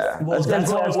 So Yeah. Well,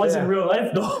 that's how it was in real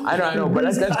life, though. I know, but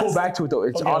let's go back to it though.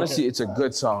 It's Okay, honestly, okay. it's a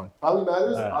good song. Family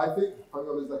Matters, I think,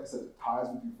 like I said, it ties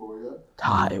with Euphoria.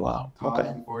 Tie, wow. Ties Okay.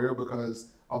 with Euphoria because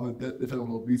of the different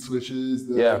little beat switches,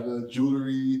 the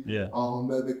jewelry, Yeah.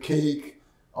 the cake,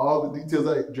 all the details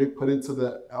that Drake put into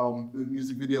the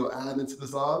music video and into the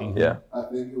song. Yeah. I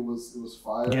think it was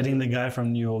fire. Getting the guy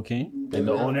from New York King, like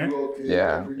the owner,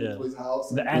 Yeah. His house.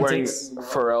 the Wearing antics.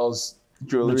 Pharrell's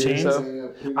jewelry and chains? stuff.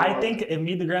 I think if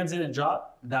Meet the Grams didn't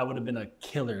drop, that would have been a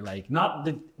killer. Like not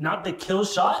the kill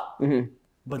shot,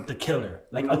 but the killer,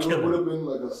 like a It would killer. have been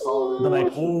like a solid. But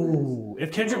like, oh,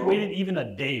 if Kendrick waited even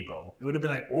a day, bro, it would have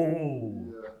been like, oh.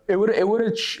 It would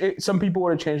have. Some people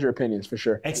would have changed their opinions for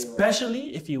sure.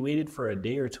 Especially if you waited for a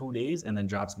day or 2 days and then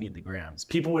drops Meet the Grams.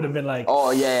 People would have been like, Oh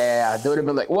yeah. They would have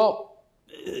been like, well,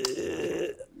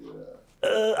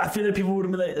 I feel like people would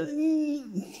have been like,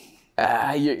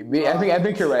 I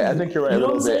think you're right. I think you're right You a know little what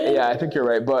I'm bit. saying? Yeah, I think you're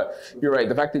right. But you're right.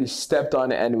 The fact that he stepped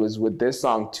on it and it was with this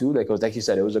song too, like it was like you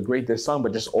said, it was a great diss song,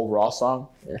 but just overall song.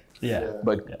 yeah.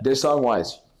 But this song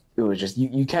wise, it was just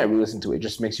you can't re-listen to it. It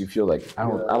just makes you feel like I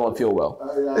don't feel well.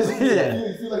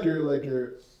 You feel like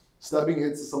you're stepping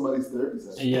into somebody's therapy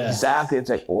session. Yeah. Exactly. It's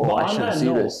like, oh, But I on shouldn't that see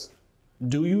note, this.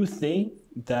 Do you think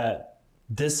that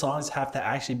diss songs have to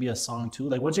actually be a song too?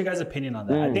 Like, what's your guys' opinion on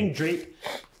that? I think Drake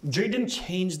didn't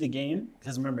change the game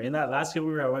because remember in that last video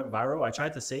where I went viral, I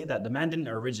tried to say that the man didn't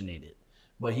originate it,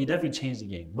 but he definitely changed the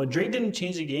game. But Drake didn't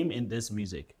change the game in this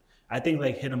music. I think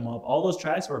like Hit 'Em Up, all those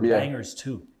tracks were bangers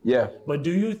too. Yeah. But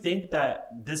do you think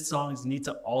that diss songs need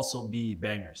to also be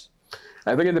bangers?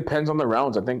 I think it depends on the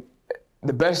rounds. I think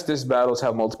the best diss battles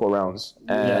have multiple rounds.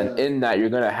 And in that, you're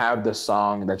going to have the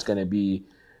song that's going to be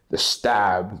the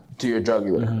stab to your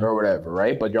jugular or whatever,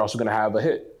 right? But you're also going to have a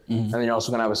hit. And then you're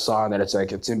also going to have a song that it's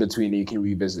in between and you can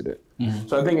revisit it.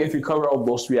 So I think if you cover all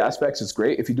those three aspects, it's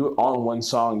great. If you do it all in one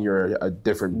song, you're a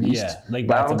different beast. Yeah, like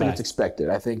but I back don't to think back. it's expected.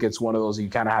 I think it's one of those you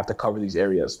kind of have to cover these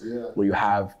areas where you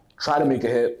try to make a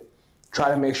hit, try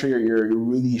to make sure you're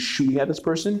really shooting at this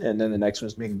person, and then the next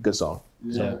one's make a good song.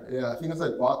 Yeah, I think it's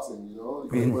like boxing, you know?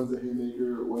 Like one's a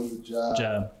haymaker, one's a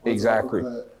jab. One's Exactly. an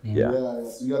uppercut. Yeah.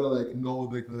 So you gotta like know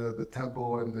like the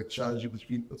tempo and the strategy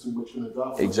between what you're gonna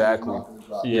drop. and Exactly. what you're not gonna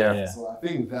drop. Yeah. So I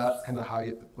think that's kind of how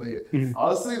you have to play it.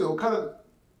 Honestly, though, kind of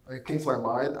like came to my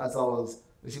mind as I was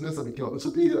listening to something. This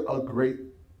would be a great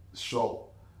show.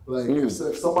 Like if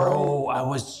somebody, Bro, I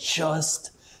was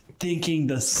just thinking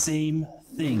the same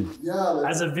thing. like,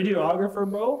 As a videographer,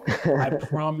 bro, I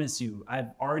promise you, I've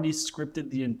already scripted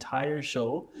the entire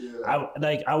show.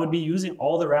 I would be using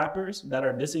all the rappers that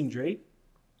are dissing Drake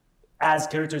as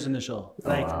characters in the show.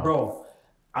 Bro,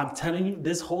 I'm telling you,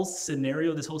 this whole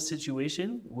scenario, this whole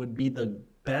situation would be the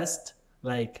best,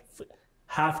 like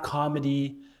half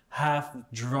comedy, half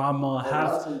drama,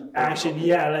 half action.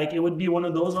 Yeah, like it would be one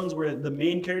of those ones where the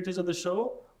main characters of the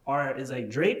show is like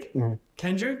Drake,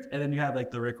 Kendrick, and then you have like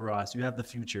the Rick Ross, you have the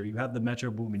Future, you have the Metro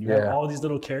Boomin, you have all these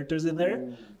little characters in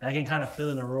there that can kind of fill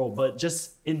in a role. But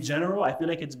just in general, I feel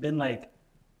like it's been like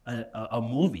a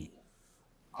movie.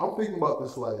 I'm thinking about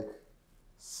this like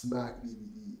Smack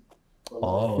DVD.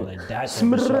 Like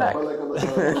that. But like a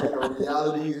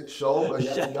reality show, but you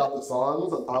got the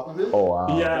songs on top of it. Oh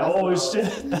wow. Yeah. Oh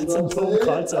shit. That's a dope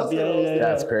concept. Yeah.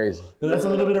 That's crazy. That's a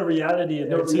little bit of reality in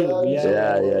there too.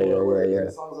 Yeah.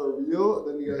 The songs are real.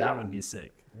 Then you that would be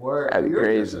sick. That'd be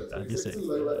crazy. That'd be sick.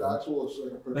 Like actual show,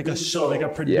 like a show, like a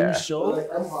produced show. Like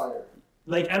Empire.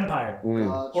 Like Empire.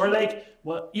 Or like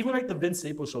even like the Vince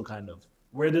Staples show kind of.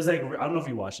 Where there's like, I don't know if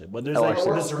you watched it, but there's like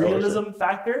this realism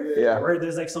factor where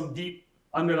there's like some deep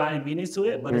underlying meanings to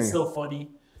it, but it's still funny.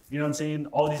 You know what I'm saying?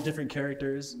 All these different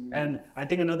characters. And I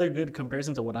think another good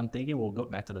comparison to what I'm thinking, we'll go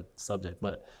back to the subject,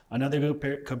 but another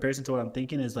good comparison to what I'm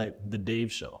thinking is like the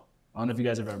Dave Show. I don't know if you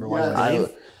guys have ever watched Dave.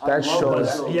 That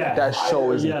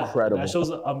show is incredible. That show's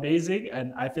amazing.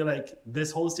 And I feel like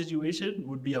this whole situation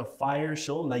would be a fire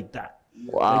show like that.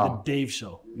 Wow. Like the Dave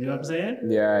Show. You know what I'm saying?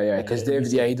 Yeah. Because Dave,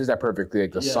 he does that perfectly.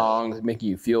 Like the songs, making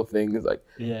you feel things. Like,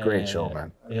 great show,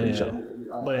 man. Great show.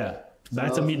 But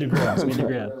back to Meet the Grams. Meet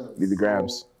the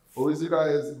Grams. What was your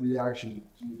guys' reaction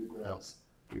to Meet the Grams?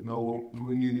 You know,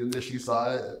 when you initially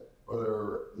saw it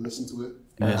or listened to it?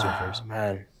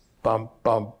 Man. Bum.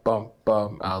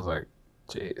 I was like,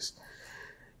 jeez.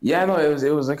 Yeah, no,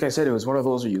 it was like I said, it was one of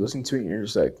those where you listen to it and you're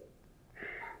just like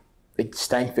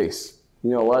stank face. You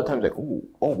know, a lot of times like, ooh,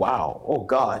 oh wow, oh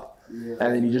God. Yeah.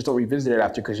 And then you just don't revisit it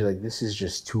after because you're like, this is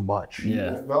just too much.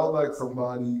 Yeah. It felt like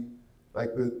somebody,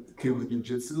 like the kid with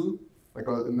jiu-jitsu, like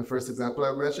in the first example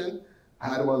I mentioned, I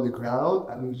had him on the ground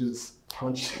and he was just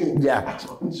punching. Yeah.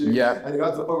 And he got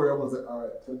to the point where I was like, all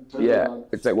right, turn it on.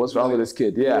 It's like, what's wrong with this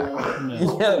kid? Yeah.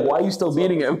 Why are you still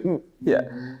beating him?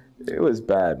 It was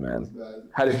bad, man.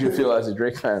 How did you feel as a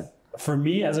Drake fan? For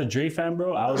me, as a Drake fan,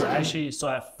 bro, I was actually, so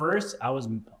at first I was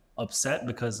upset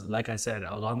because, like I said,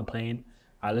 I was on the plane.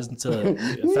 I listened to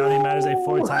Family Matters like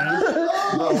 4 times.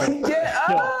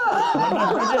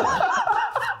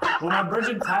 When my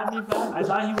virgin tapped me, fam, I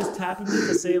thought he was tapping me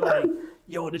to say like,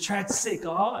 "Yo, the track's sick,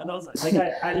 huh?" And I was like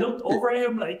I looked over at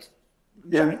him like,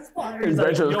 his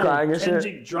virgin was crying and shit.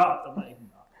 Kendrick dropped. I'm like,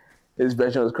 his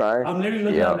virgin was crying. I'm literally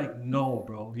looking at him like, no,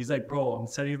 bro. He's like, bro, I'm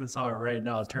sending you the song right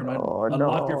now.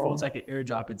 Unlock your phone so I can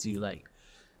airdrop it to you. Like,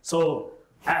 so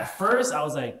at first I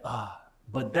was like,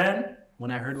 but then when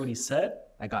I heard what he said,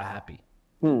 I got happy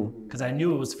because I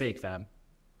knew it was fake, fam.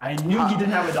 I knew he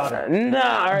didn't have a daughter.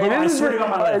 This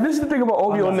is the thing about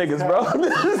OVO niggas, bro.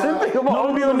 This is the thing about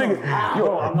OVO niggas.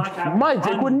 Yo, I'm not capping. My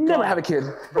dick would never have a kid.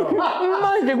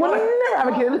 My dick would never have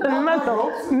a kid.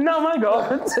 No, my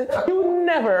God. He would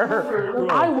never.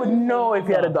 I would know if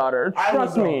he had a daughter.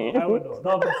 Trust me. I would know.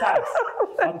 No, but facts.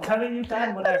 I'm telling you,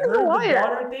 fam, when I heard the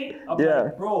daughter thing, I'm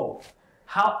like, bro,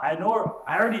 how? I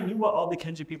already knew what all the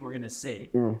Kendrick people were going to say.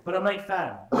 But I'm like,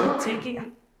 fam,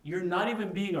 you're not even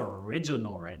being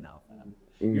original right now, fam.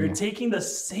 You're taking the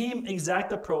same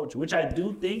exact approach, which I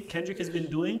do think Kendrick has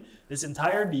been doing this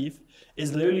entire beef,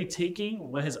 is literally taking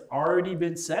what has already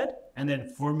been said and then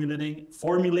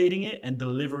formulating it and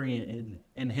delivering it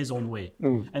in his own way.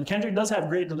 And Kendrick does have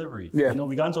great delivery. You know,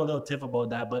 we got into a little tiff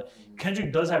about that, but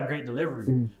Kendrick does have great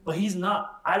delivery. But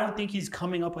I don't think he's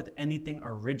coming up with anything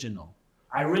original.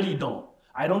 I really don't.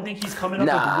 I don't think he's coming up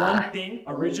with one thing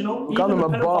original. He called him a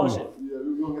bum.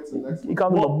 He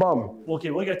called him a bum.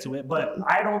 Okay, we'll get to it. But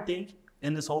I don't think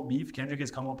in this whole beef, Kendrick has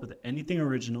come up with anything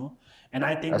original. And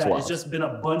I think it's just been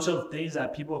a bunch of things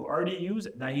that people have already used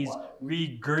that he's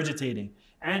regurgitating.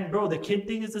 And bro, the kid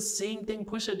thing is the same thing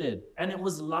Pusha did. And it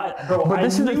was live. Bro, but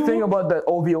this is the thing about the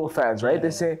OVO fans, right?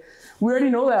 They say, we already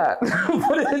know that.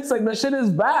 But it's like, the shit is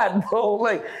bad, bro.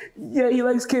 Like, yeah, he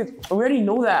likes kids. We already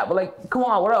know that. But like, come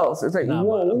on, what else? It's like,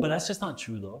 whoa. But that's just not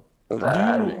true, though.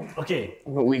 Okay.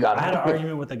 We got it. I had an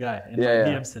argument with a guy in my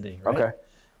DMs today, right? Okay.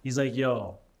 He's like,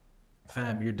 yo,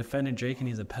 fam, you're defending Drake and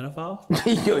he's a pedophile?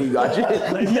 Yo, you got you.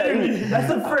 That's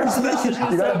the first message.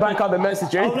 You gotta back out the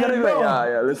message, right? You gotta be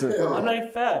like, listen. I'm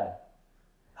like, fam,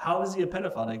 how is he a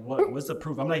pedophile? Like, what's the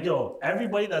proof? I'm like, yo,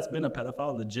 everybody that's been a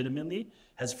pedophile legitimately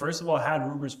has, first of all, had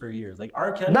rumors for years. Like,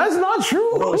 R. Kelly. That's not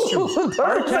true. Bro, it's true.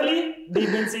 R. Kelly,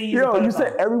 they've been saying he's a pedophile. You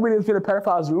said everybody that's been a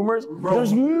pedophile has rumors? Bro,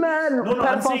 there's mad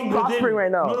pedophiles prospering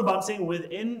right now. No, but I'm saying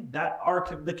within that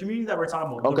the community that we're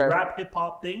talking about, the rap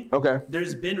hip-hop thing,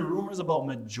 there's been rumors about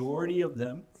majority of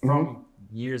them from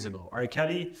years ago. R.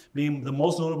 Kelly being the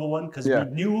most notable one because we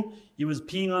knew he was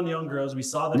peeing on young girls. We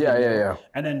saw the video. Yeah.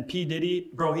 And then P. Diddy,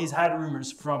 bro, he's had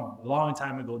rumors from a long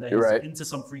time ago that he's into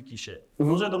some freaky shit.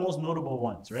 Those are the most notable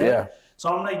ones, right? Yeah. So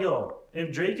I'm like, yo,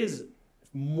 if Drake is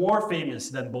more famous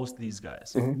than both these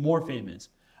guys, more famous,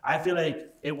 I feel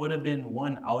like it would have been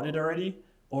one outed already,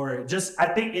 or just, I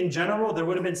think in general, there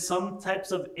would have been some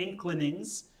types of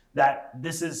inclinings that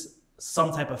this is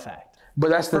some type of fact. But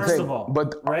that's the thing. First of all,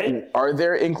 but right? Are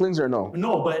there inklings or no?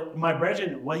 No, but my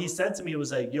brethren, what he said to me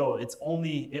was like, yo, it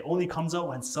only comes out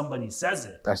when somebody says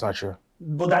it. That's not true.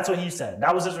 But that's what he said.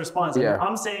 That was his response. Yeah. And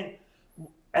I'm saying,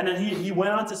 and then he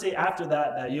went on to say after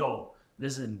that, yo,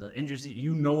 listen, the industry,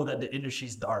 you know that the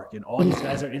industry's dark and all these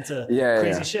guys are into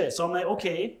crazy shit. So I'm like,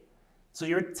 okay, so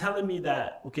you're telling me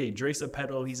that, okay, Drake's a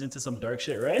pedo, he's into some dark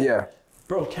shit, right? Yeah.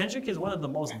 Bro, Kendrick is one of the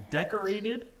most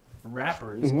decorated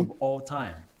rappers of all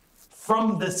time.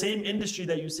 From the same industry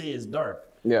that you say is dark.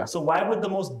 Yeah. So why would the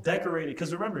most decorated,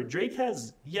 because remember, Drake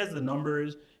has the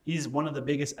numbers, he's one of the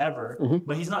biggest ever,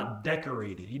 but he's not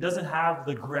decorated. He doesn't have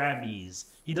the Grammys.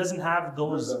 He doesn't have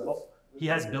those, he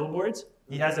has billboards.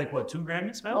 He has like what, 2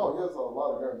 Grammys, man? No, he has a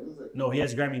lot of Grammys. No, he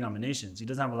has Grammy nominations. He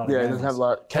doesn't have a lot of Grammys. Yeah, he doesn't have a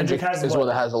lot. Kendrick is one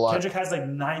that has a lot. Kendrick has like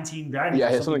 19 Grammys. Yeah,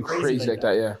 he has something crazy like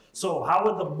that, yeah. So how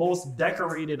would the most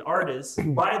decorated artist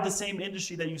by the same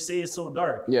industry that you say is so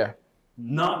dark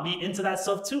not be into that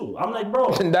stuff too? I'm like,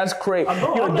 bro. And that's crazy.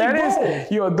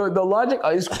 The logic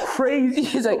is crazy.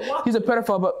 He's like, he's a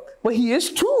pedophile, but he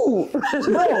is too. Bro,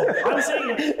 I'm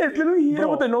saying it's literally he hit him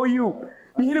with the no you.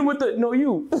 You hit him with the no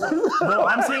you. Bro,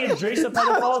 I'm saying if Drake's a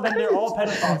pedophile, then they're all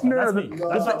pedophiles. That's me.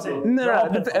 That's what I'm saying.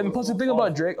 No. And plus the thing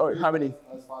about Drake, or how many?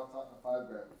 That's 5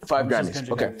 Grammys. 5 Grammys.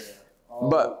 Okay.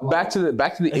 But back to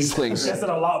the inklings. That's a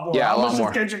lot more. Yeah, How a lot much more.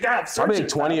 does Kendrick have? Probably like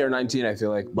 20 or 19, I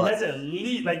feel like. He But has at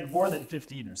least like more than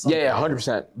 15 or something. yeah,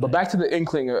 100%. But back to the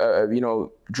inkling of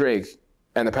Drake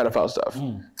and the pedophile stuff.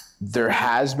 There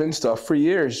has been stuff for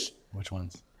years. Which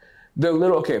ones? The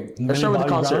little let's start with the Bobby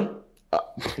concert. Brown?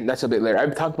 That's a bit later.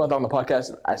 I've talked about that on the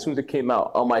podcast as soon as it came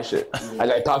out on my shit.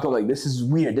 I talked about like, this is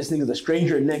weird. This nigga's a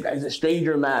stranger nigga. He's a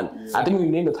stranger man. I think we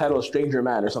named the title Stranger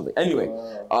Man or something. Anyway,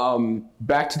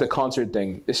 back to the concert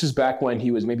thing. This is back when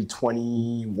he was maybe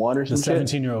 21 or something. The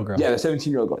 17-year-old girl. Yeah, the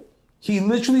 17-year-old girl. He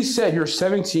literally said, "You're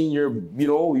 17.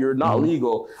 You're not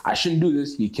legal. I shouldn't do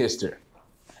this." He kissed her,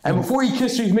 and before he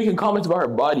kissed her, he's making comments about her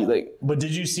body. Like, But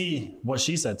did you see what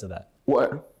she said to that?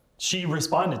 what? She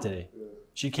responded today.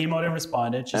 She came out and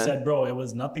responded. She said, bro, it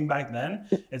was nothing back then.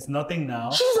 It's nothing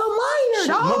now. She's a minor,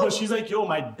 dog. No, but she's like, yo,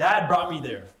 my dad brought me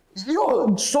there.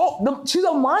 Yo, she's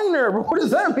a minor, bro. What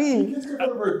does that mean? He's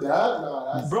confirmed her dad?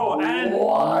 Nah, that's Bro, and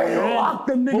lock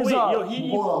them niggas wait, up.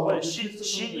 yo,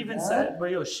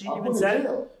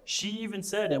 she even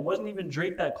said it wasn't even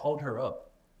Drake that called her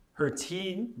up. Her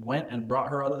team went and brought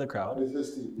her out of the crowd. It's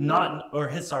his team.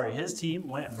 His team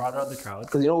went and brought her out of the crowd.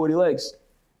 Because you know what he likes.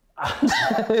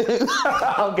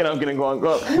 I'm kidding, go on.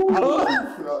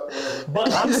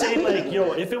 But I'm saying, like,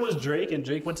 yo, if it was Drake and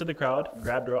Drake went to the crowd,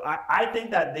 grabbed her, I think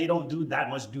that they don't do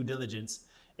that much due diligence.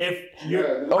 If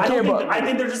you're, I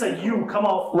think they're just like, you come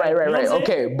out. Right. You know what I'm saying?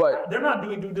 Okay, but they're not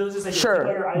doing due diligence. Like,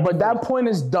 sure, but that point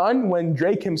is done when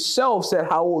Drake himself said,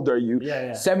 "How old are you?"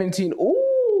 Yeah. 17.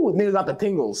 Ooh, niggas got the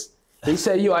tingles. He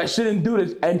said, "Yo, I shouldn't do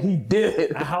this," and he did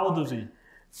it. How old was he?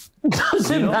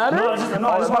 Does it matter?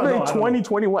 No, it's probably 20,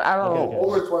 21. I don't know.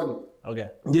 Over 20. Okay.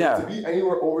 Yeah. To be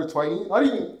anywhere over 20, not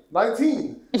even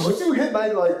 19. Once you hit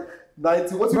 19, like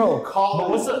 19, once you hit college. But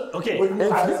what's the, okay.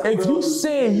 If you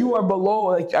say you are below,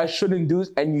 like, I shouldn't do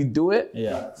this, and you do it,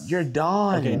 you're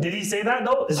done. Okay, did he say that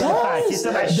though? Is that a fact? He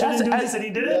said I shouldn't do this and he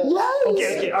did it? Yes.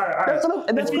 Okay, all right.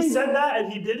 That's If he said that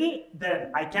and he did it,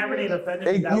 then I can't really defend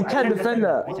him. You can't defend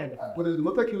that. I can't defend But it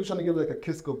looked like he was trying to give like a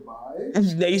kiss goodbye.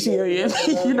 You see,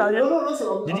 you know.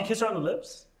 No, Did he kiss her on the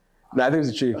lips? No, I think it was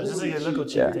a cheek. Or is this like a little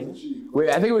cheek thing? Wait,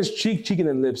 I think it was cheek, and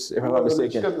then lips, if I'm not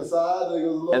mistaken.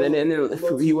 And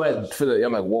then he went for the.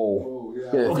 I'm like, whoa.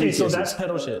 Yeah. Okay, so that's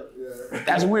pedo shit.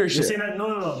 That's weird You're shit. saying that?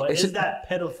 No. But is that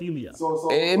pedophilia? So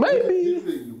It might be.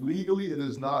 Legally, it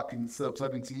is not considered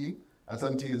 17. And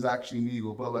 17 is actually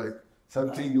legal. But like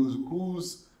 17,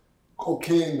 who's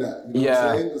cocaine that? You know what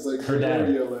I'm saying? It's like her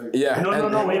area. Like, Yeah.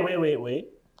 Wait.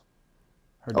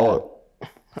 Her dad.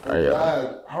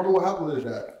 Dad, I don't know what happened to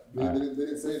that. They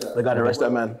didn't say that. They got to arrest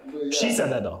that man. She said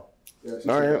that though. Yeah, she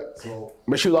All said right. that. So,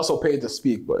 But she was also paid to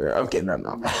speak, but I'm kidding that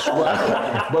now.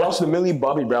 But also the Millie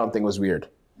Bobby Brown thing was weird.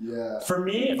 yeah. For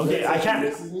me, okay, I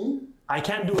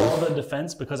can't do all the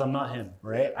defense because I'm not him,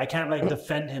 right? I can't like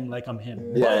defend him like I'm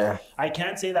him. Yeah. I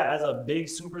can't say that as a big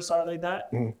superstar like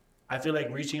that. I feel like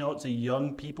reaching out to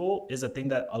young people is a thing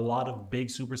that a lot of big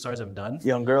superstars have done.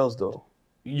 Young girls, though.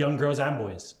 young girls and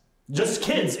boys. Just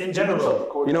kids in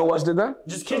general. You know who else did that?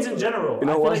 Just kids in general. You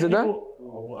know who else did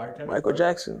that? Michael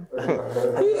Jackson.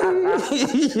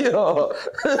 Yo,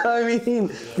 I mean,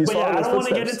 but yeah, I don't want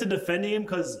to get into defending him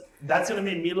because that's gonna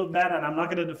make me look bad, and I'm not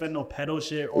gonna defend no pedo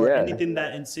shit or anything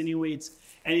that insinuates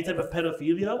any type of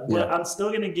pedophilia. But I'm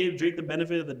still gonna give Drake the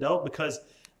benefit of the doubt because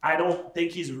I don't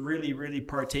think he's really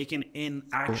partaking in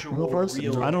actual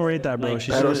real. I don't rate that, bro. Like,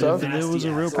 She should have. If it was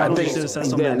a real pedo, she should have said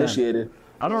something like that.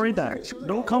 I don't read that.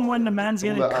 Don't come when the man's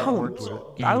getting cut.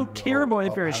 I don't care about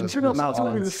if you're. She should have not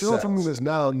told me This still something that's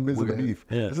now in the midst of the beef.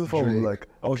 This is probably like.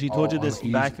 Oh, she told you this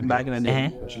back in the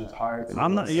day.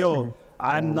 I'm not. Yo,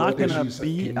 I'm not gonna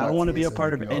be. I don't want to be a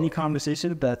part of any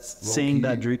conversation that's saying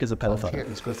that Drake is a pedophile.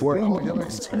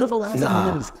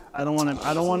 Nah. I don't want to.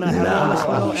 I don't want to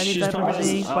have any type of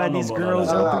thing by these girls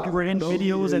who were in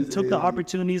videos and took the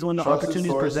opportunities when the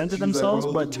opportunities presented themselves,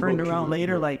 but turned around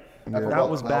later like that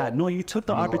was bad. No, you took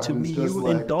the opportunity. You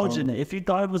indulged in it. If you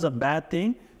thought it was a bad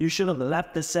thing, you should have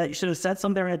left the set. You should have said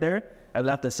something right there. I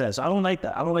left the set. So I don't like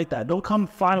that. I don't like that. Don't come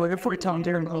finally before you tell them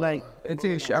there and go like, I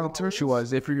don't care she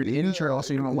was. If you're in it,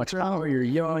 also you don't want to or you're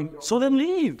young. So then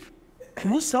leave.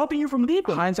 Who's stopping you from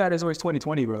leaving? Hindsight is always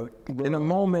 20/20, bro. In a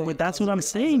moment, but that's what I'm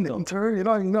saying, though. First you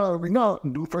don't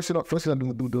do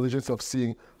the due diligence of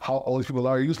seeing how all these people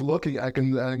are. You're just looking at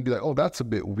and be like, oh, that's a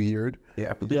bit weird.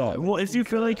 Yeah. Well, if you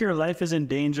feel like your life is in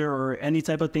danger or any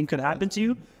type of thing could happen to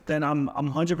you, then I'm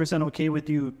 100% okay with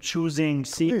you choosing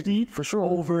safety for sure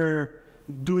over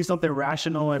doing something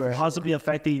rational and possibly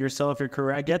affecting yourself, your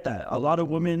career. I get that. A lot of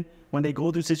women, when they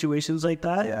go through situations like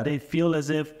that, they feel as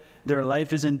if their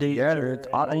life is in danger.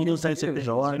 You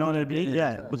know what I mean?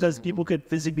 Yeah, because people could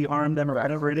physically harm them or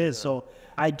whatever it is. So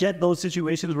I get those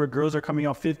situations where girls are coming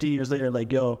out 50 years later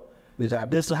like, yo,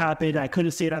 this happened. I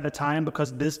couldn't say it at the time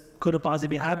because this could have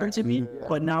possibly happened to me.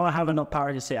 But now I have enough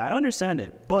power to say, I understand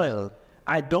it. But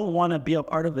I don't want to be a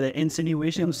part of the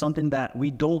insinuation of something that we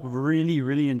don't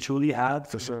really and truly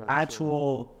have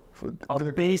actual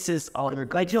basis of.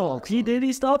 Like, yo, P.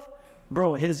 Diddy stuff,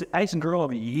 bro, his ex-girl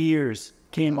of years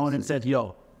came on and said,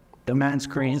 yo, the man's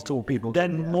crazy to people.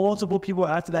 Then multiple people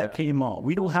after that came on.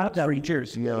 We don't have that for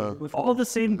years. With all the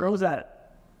same girls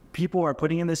that people are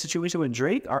putting in this situation with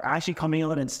Drake are actually coming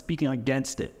out and speaking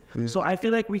against it. So I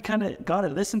feel like we kind of got to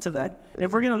listen to that.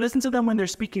 If we're going to listen to them when they're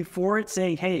speaking for it,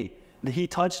 saying, hey, he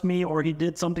touched me or he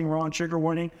did something wrong, trigger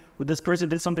warning, this person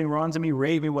did something wrong to me,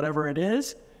 rape me, whatever it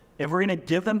is, if we're going to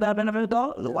give them that benefit of the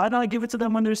doubt, why not give it to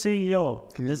them when they're saying, yo,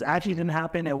 this actually didn't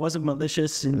happen, it wasn't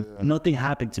malicious, and nothing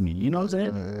happened to me. You know what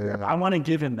I'm saying? I want to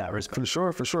give him that respect.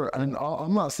 For sure. And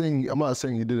I'm not saying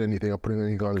you did anything. I'm putting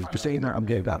any guns. Just saying that I'm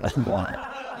gay about that.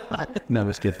 No,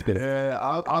 it's good.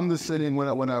 Yeah, I'm just saying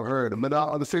when I've heard, but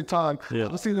at the same time,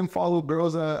 I've seen them follow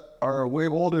girls that are way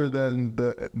older than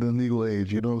the legal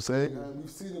age. You know what I'm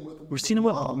saying? We've seen him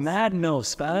with Mad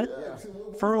Mills, man.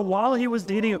 For a while, he was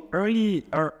dating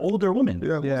older women.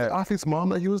 Yeah. I think his mom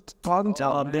that he was talking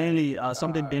to. Bailey,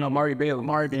 something being Mari Bailey.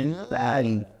 Rad.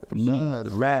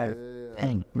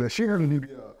 Man, she heard a new.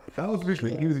 That was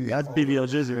basically easy. That's BBL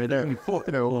Jizzy right there.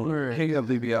 Hang up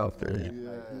BBL.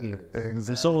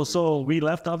 Exactly. So we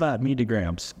left off at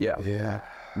Medigrams. Yeah.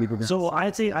 So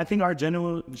I think our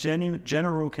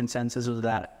general consensus was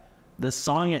that the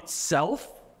song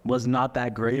itself was not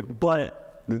that great, but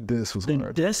this was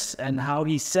hard. This and how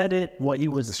he said it, what he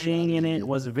was saying in it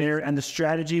was and the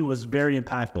strategy was very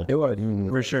impactful. It was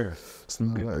for sure. So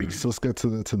let's get to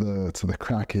the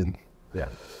Kraken. Yeah.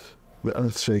 The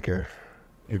Earthshaker.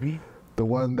 The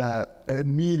one that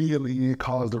immediately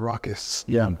caused the ruckus.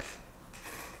 Yeah.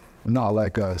 Not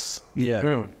like us.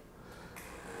 Yeah.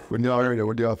 When y'all heard it,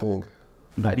 what do y'all think?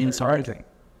 That means hard.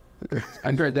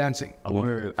 I started dancing.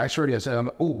 I shorty, I said,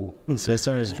 ooh. So I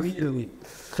started.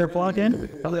 They're walking?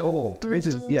 I was like, oh.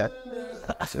 Yeah.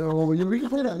 So you can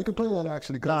play that. You can play that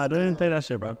actually. Nah, I didn't play that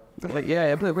shit, bro. Like,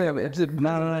 yeah, play it. No,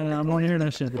 I'm not hearing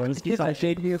that shit, bro. Let's keep that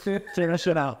shit. Say that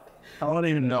shit out. I don't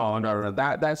even know. No.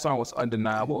 That song was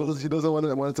undeniable. She doesn't want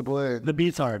it to play. The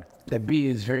beat's hard. The beat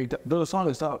is very tough. The song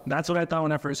is tough. That's what I thought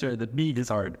when I first heard it. The beat is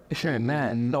hard. Sure,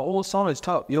 man. The whole song is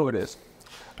tough. You know what it is.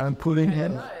 And putting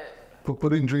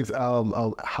Drake's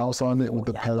house on it with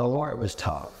the pedal. It was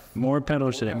tough. More pedal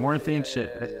shit. More thing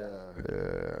shit.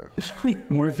 Yeah.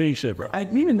 More thing shit, bro.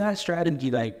 And even that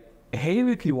strategy, like, hey,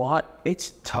 if you want,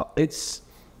 it's tough.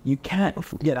 You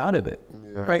can't get out of it.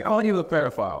 Yeah. Right? I'll give a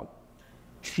pedophile.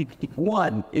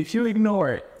 One, if you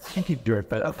ignore it, you're a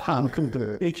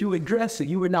pedophile. If you address it,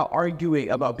 you are now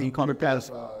arguing about being called a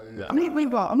pedophile.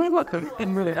 I'm not about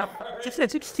really. Just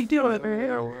said 60 deal over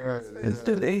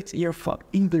here. You're fucked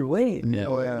either way. Yeah.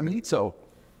 I mean, so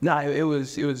No, it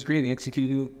was really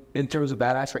executed in terms of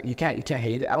that aspect. You can't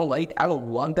hate it. I don't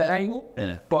want that angle.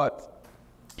 Yeah. But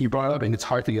he brought it up, and it's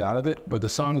hard to get out of it. But the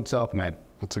song itself, man,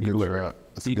 It's a good lyric.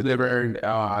 he delivered.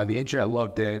 The intro, I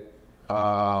loved it.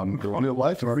 Real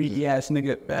life. Freaky ass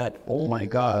nigga, man. Oh my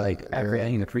god, like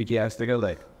everything, the freaky ass nigga,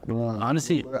 like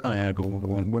Honestly, oh yeah, go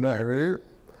on. When I heard it,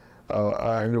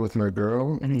 I heard it with my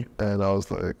girl, and I was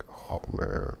like, oh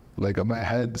man, like my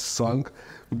head sunk.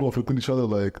 We both looked at each other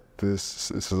like, this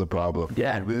is a problem.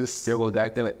 yeah, This. they go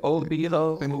back there like, oh, you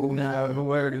know,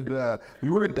 Where is that?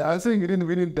 You weren't dancing. We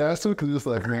didn't dance to it because it was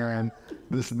like, man,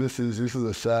 this is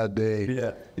a sad day.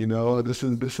 Yeah. You know, this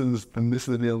is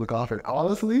the nail in the coffin.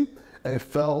 Honestly, it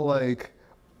felt like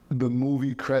the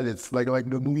movie credits, like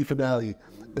the movie finale.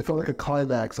 It felt like a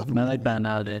climax of I like that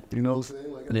nowadays. you know what I'm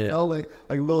saying? Like, it Yeah. felt like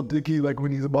Lil Dicky, like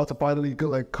when he's about to finally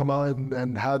come out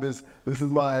and have this is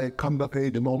my come of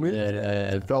age moment.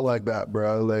 Yeah. It felt like that,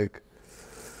 bro. Like,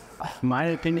 My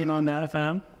opinion on that,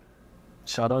 fam.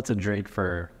 Shout out to Drake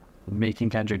for making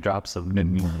Kendrick drop some good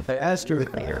music. I asked her,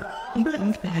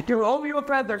 your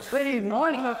homeopath are saying,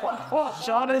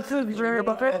 Shout out to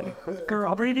Drake.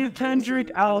 Girl, bringing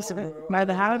Kendrick out and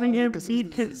having him be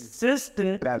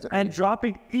consistent and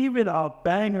dropping even a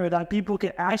banger that people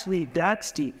can actually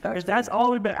dance to. That's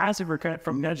all we've been asking for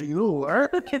from Kendrick. you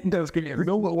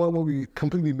know what we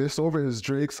completely missed over is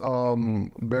Drake's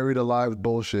buried alive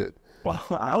bullshit. Wow,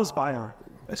 that was fire.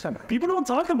 People don't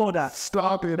talk about that.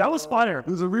 Stop it. That was fire.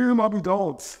 There's a reason why we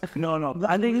don't. No.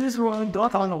 I think this is wrong. Don't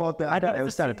talk about that. it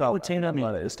was kind of tough. With Taylor made.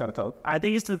 It's kind of tough. I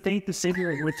think it's the thing the same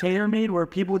thing with Taylor made, where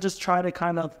people just try to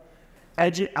kind of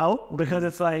edge it out because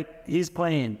it's like he's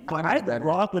playing. But I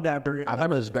rock with that bird. I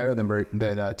thought it was better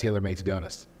than Taylor made, to be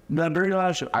honest. That bird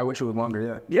live show. I wish it was longer,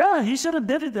 yeah. Yeah, he should have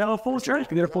did it the full church.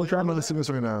 You get a full track. I'm gonna listen to this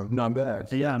right now. Not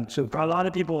bad. Yeah, for a lot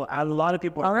of people.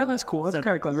 All right, that's cool. That's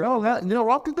kind of clever. Oh, you know,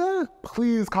 rock with that?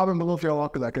 Please comment below if y'all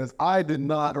rock with that, because I did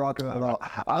not rock with that at all.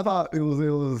 I thought it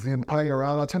was him playing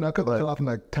around. I could kill off in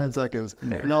like 10 seconds.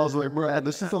 And I was like, bro,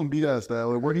 this is some BS,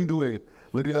 man. Like, what are you doing?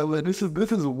 Like, this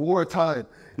is wartime.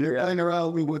 You're playing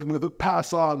around with past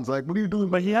songs. Like, what are you doing?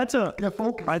 But he had to. Get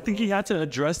focused. I think he had to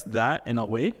address that in a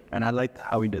way, and I liked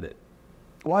how he did it.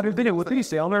 Why did it? What did he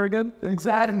say on there again?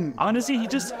 Exactly. Honestly, he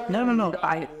just no.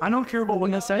 I don't care about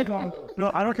what he said.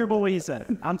 No, I don't care about what he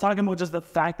said. I'm talking about just the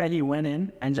fact that he went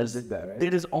in and just did that, right?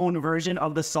 did his own version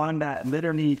of the song that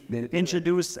literally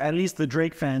introduced at least the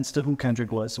Drake fans to who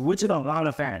Kendrick was, which is a lot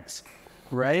of fans,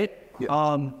 right?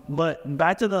 Yeah. But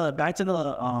back to the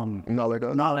Not like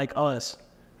us. not like us.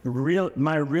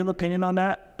 My real opinion on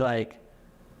that, like,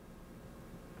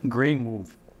 great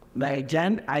move. Like,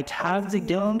 again, I have to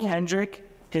give Kendrick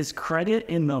his credit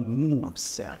in the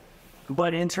moves.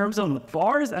 But in terms of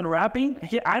bars and rapping,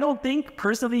 I don't think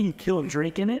personally he killed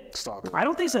Drake in it. Stop it. I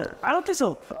don't think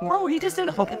so. Bro, he just did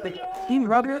a fucking thing. He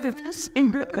rubbed this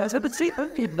in because of the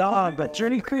secret. Nah, but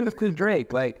Journey could have been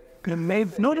Drake, like,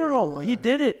 no. He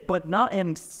did it, but not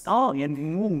in song and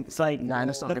moves. Like,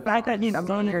 that's not the fact that he's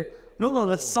done it. No,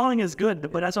 the song is good,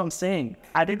 but that's what I'm saying.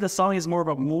 I think the song is more of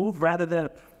a move rather than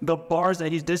the bars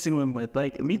that he's dissing him with.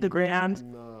 Like, Meet the Grand,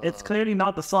 it's clearly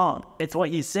not the song. It's what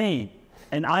he's saying.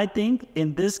 And I think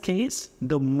in this case,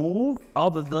 the move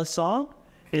of the song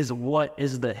is what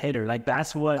is the hitter. Like,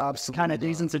 that's what kind of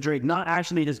digs into Drake, not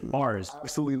actually his bars.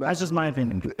 Absolutely not. That's just my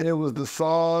opinion. It was the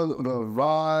song, the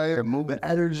vibe, the movement,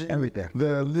 energy, everything.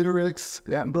 the lyrics.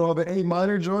 Yeah. Bro, the A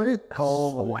minor joint.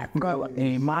 Oh, I forgot what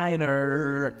A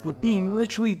minor. He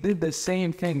literally did the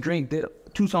same thing Drake did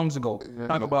 2 songs ago.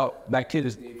 Talk about that kid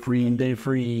is free and day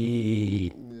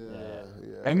free.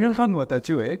 And you're talking about that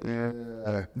too, eh?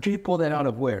 Yeah. Drake pulled that out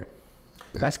of where?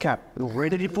 That's cap. Where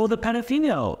did he pull the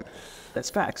pedophilia out? That's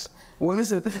facts. What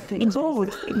is it? It's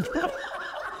old.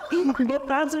 But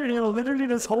that's literally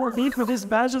this whole beef with this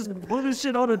badge just blew this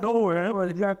shit out of nowhere.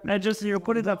 And just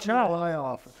put it up chat.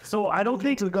 So I don't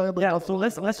think so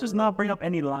let's just not bring up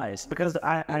any lies, because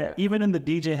I even in the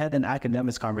DJ Head and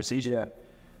Academics conversation,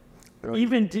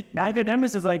 even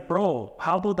Academics is like, bro,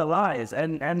 how about the lies?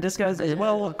 And this guy's like,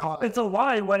 well, it's a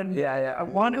lie when I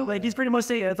want to, like, he's pretty much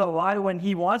saying it's a lie when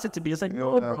he wants it to be. It's like,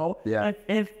 no, bro. Yeah.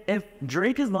 If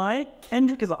Drake is lying,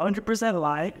 Kendrick is 100%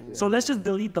 lying. So let's just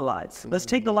delete the lies. Let's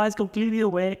take the lies completely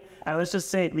away, and let's just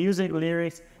say music,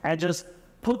 lyrics, and just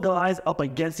put the lies up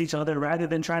against each other rather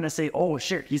than trying to say, oh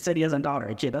shit, he said he has a daughter.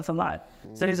 Okay, that's a lie.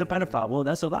 Said he's a pedophile. Well,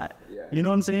 that's a lie. You know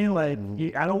what I'm saying? Like,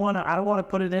 I don't want to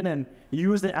put it in and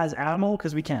use it as ammo,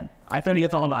 because we can. I feel like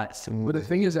it's all lies. But the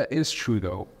thing is that is true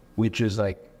though, which is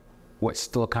like what's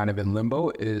still kind of in limbo,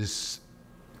 is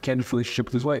Kendrick's relationship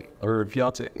with his wife or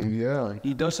fiance. Yeah,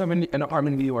 He does have an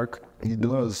apartment in New York. he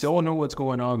does. Don't know what's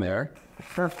going on there.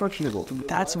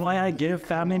 That's why I give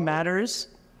Family Matters.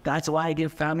 That's why I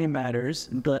give Family Matters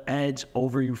the edge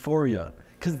over Euphoria.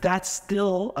 Because that's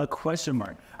still a question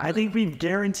mark. I think we've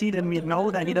guaranteed and we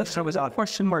know that he doesn't show us out.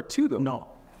 Question mark too, though. No.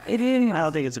 It is. I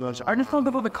don't think it's a question. I just thought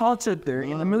about the concept there.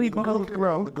 In the middle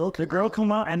the girl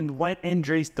come out and went in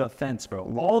Drake's defense, bro.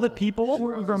 All the people.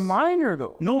 Reminder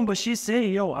though. No, but she's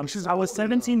saying, yo, I was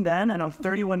 17 then and I'm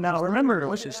 31 now. Remember?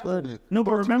 No,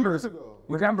 but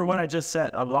remember what I just said.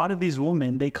 A lot of these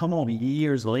women, they come out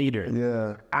years later.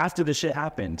 Yeah. After the shit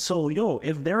happened. So, yo,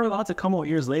 if they're allowed to come out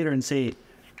years later and say,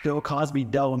 Bill Cosby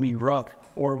dealt with me rough,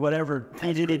 or whatever,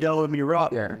 TGD dealt with me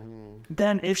rough. Yeah.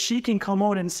 Then if she can come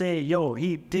out and say, yo,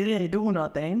 he didn't do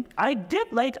nothing, I did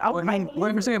like, What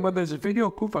I'm saying, but there's a video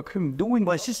proof of him doing.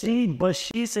 but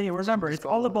she's saying, remember, it's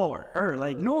all about her.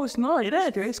 Like, No, it's not. it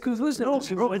is. It's because listen. No,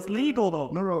 bro, it's legal though.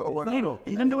 No, It's legal.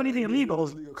 He didn't do anything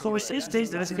illegal. So it's stays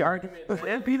that's the argument.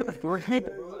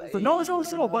 But no, it's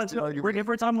also, but if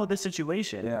we're talking about this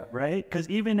situation, Yeah. right? Because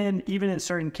even in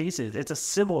certain cases, it's a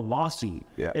civil lawsuit.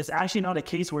 Yeah. It's actually not a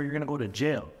case where you're gonna go to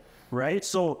jail, right?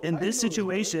 So in this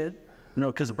situation. No,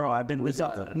 because, bro, I've been with...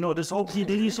 No, this whole P.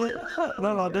 Diddy shit...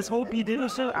 No, this whole P. Diddy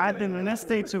shit, I've been in that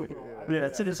state, too. Yeah,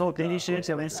 to this whole Diddy shit,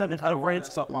 so it's something...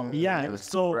 Yeah,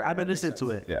 so I've been listening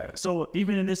to it. Yeah. So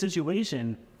even in this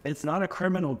situation, it's not a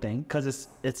criminal thing, because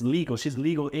it's legal. She's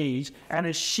legal age. And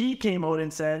if she came out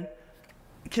and said,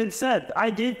 consent, I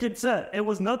did consent. It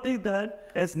was nothing then,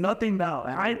 it's nothing now.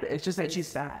 It's just that she's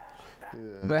sad.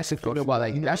 But that's the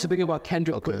thing about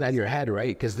Kendrick putting that in your head, right?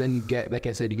 Because then you get, like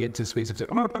I said, you get into space of saying,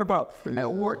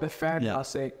 at work, the fan I'll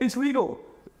say, it's legal.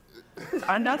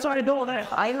 And that's why I don't like.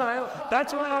 I know.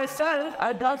 That's why I said.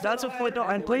 That's what point.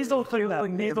 And please don't clear that.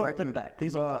 Please don't clear that.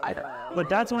 Please don't. But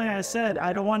that's why I said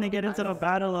I don't want to get into the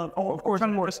battle of. Oh, of course,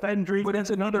 I'm more spend Drake. But it's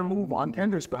another move on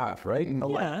Kendrick's behalf, right?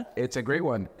 Yeah. It's a great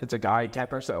one. It's a guy, can't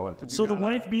press that one. So the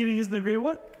wife beating is the great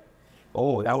one.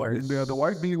 Oh, that was... Yeah, the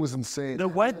white beat was insane. The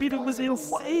wife beating was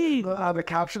insane. The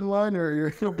caption line, or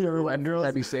your render,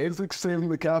 That'd be saved. it's like saving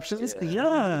the caption.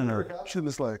 Yeah. The caption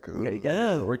is like,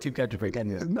 Yeah. We're too Kendrick.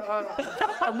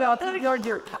 I'm not to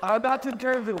argue. I'm not to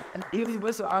interview.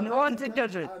 Listen, I'm not to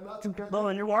judge it. No,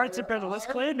 and you are to judge it. Let's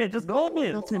claim it. Just go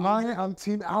with it. I'm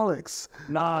Team Alex.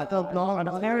 Nah, I'm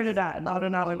tired of that.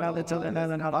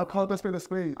 I'll call this spade a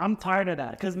spade. I'm tired of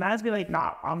that. Because man's be like,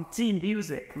 nah, I'm team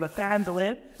music. The fans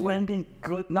live when being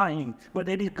good, nothing. But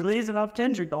they be glazing up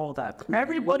Kendrick the whole time.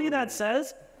 Everybody that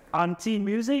says I'm team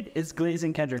music is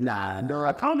glazing Kendrick. Nah, No,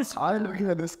 I promise. I'm looking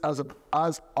at this as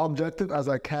objective as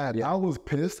I can. Yeah. I was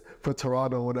pissed for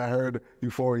Toronto when I heard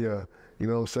Euphoria. You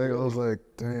know what I'm saying? I was like,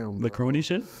 damn. The crony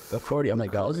shit? The 40, I'm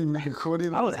like, I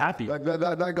was happy. Like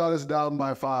that got us down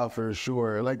by 5 for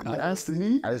sure. Like that's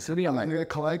me. I'm like, Like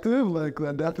collective, like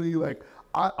that definitely like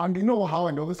I you know how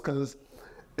I know this, because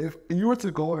if you were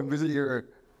to go and visit your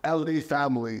LA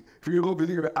family, if you go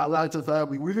visit your Atlanta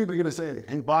family, what do you think they're gonna say?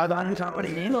 Hey, buy that.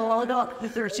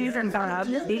 Their cheese and fat.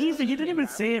 You didn't even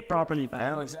say it properly,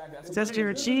 fam. It's just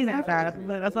your cheese and fat.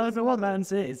 That's not what man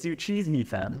says. It's your cheese meat,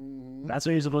 fam. That's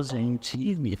what you're supposed to say.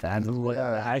 Cheese meat, fam. That's what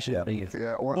I should think.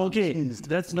 Yeah. Or Okay,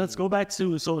 let's go back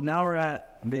to, so now we're at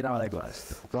they not like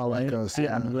us. not like us.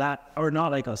 Yeah,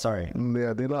 not like us, sorry.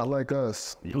 Yeah, they're not like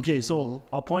us. Okay, so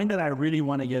a point that I really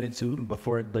want to get into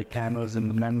before the cameras and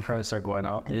the men start going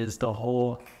out is the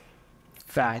whole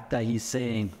fact that he's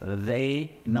saying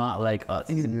they not like us.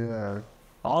 Yeah.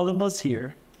 All of us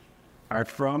here are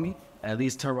from at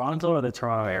least Toronto or the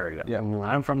Toronto area. Yeah.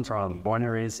 I'm from Toronto, born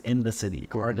and raised in the city,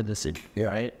 part of the city,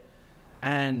 right?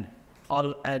 And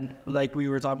like we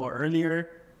were talking about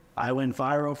earlier, I went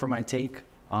viral for my take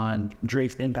on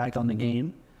Drake's impact on the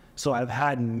game. So I've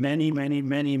had many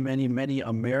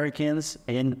Americans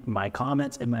in my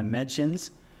comments, in my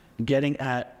mentions, getting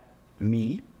at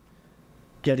me,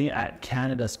 getting at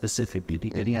Canada specifically,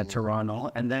 getting at Toronto.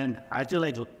 And then I feel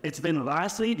like it's been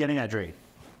lastly getting at Drake.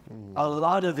 A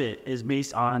lot of it is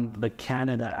based on the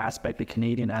Canada aspect, the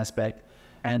Canadian aspect,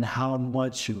 and how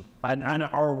much, and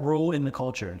our role in the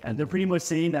culture. And they're pretty much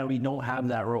saying that we don't have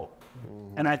that role.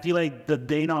 And I feel like the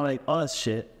they not like us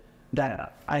shit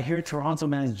that I hear Toronto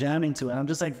man's jamming to, and I'm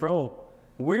just like, bro,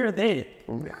 we're they.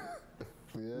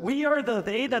 We are the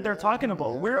they that they're talking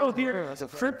about. We're out here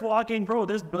crip walking, bro.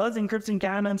 There's Bloods and Crips in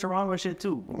Canada and Toronto shit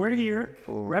too. We're here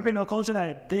repping a culture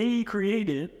that they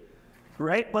created,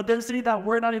 right? But they're saying that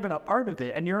we're not even a part of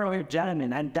it, and you're out here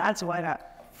jamming, and that's why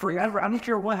forever, I don't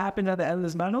care what happened at the end of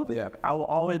this battle. Yeah. I will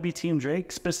always be Team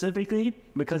Drake specifically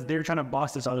because they're trying to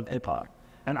box us out of hip hop.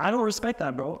 And I don't respect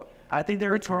that, bro. I think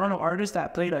there are Toronto artists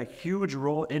that played a huge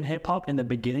role in hip hop in the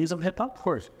beginnings of hip hop. Of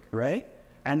course. Right?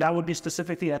 And that would be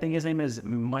specifically, I think his name is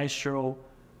Maestro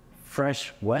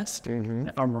Fresh West.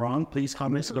 If I'm wrong, please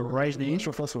comment the right name.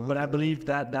 But I believe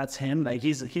that that's him. Like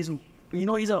he's you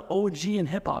know, he's an OG in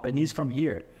hip hop and he's from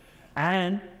here.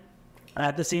 And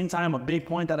at the same time, a big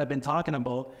point that I've been talking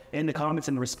about in the comments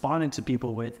and responding to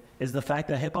people with is the fact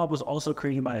that hip hop was also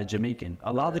created by a Jamaican.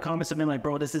 A lot of the comments have been like,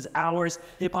 bro, this is ours.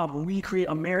 Hip hop, we create,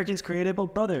 Americans created.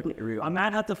 But brother, a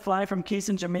man had to fly from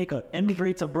Kingston, Jamaica,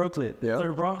 immigrate to Brooklyn,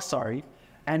 or Bronx, sorry,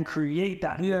 and create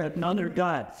that. Another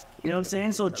guy. You know what I'm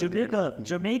saying? So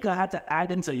Jamaica had to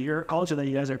add into your culture that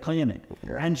you guys are claiming.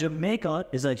 And Jamaica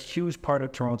is a huge part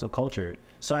of Toronto culture.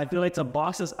 So I feel like to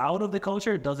box us out of the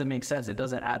culture doesn't make sense. It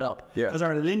doesn't add up. Because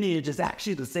our lineage is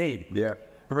actually the same.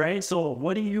 Right? So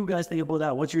what do you guys think about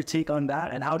that? What's your take on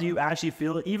that? And how do you actually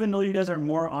feel, even though you guys are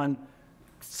more on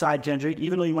side Kendrick,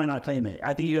 even though you might not claim it,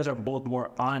 I think you guys are both more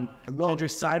on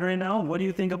Kendrick's side right now. What do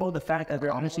you think about the fact that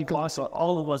they're honestly boxing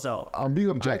all of us out? I'm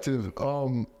being objective.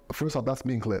 First off, that's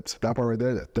being clipped. That part right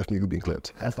there, that's definitely being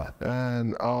clipped. That's fine.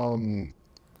 And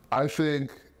I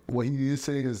think what he is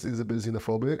saying is a bit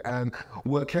xenophobic. And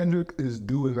what Kendrick is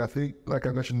doing, I think, like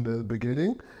I mentioned in the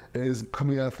beginning, is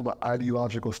coming at it from an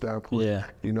ideological standpoint.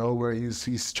 You know, where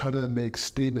he's trying to make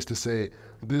statements to say,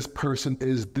 this person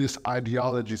is this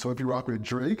ideology. So if you rock with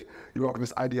Drake, you rock with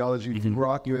this ideology. If you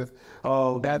rock with,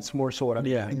 That's more so what I'm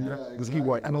exactly.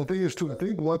 And the thing is too, I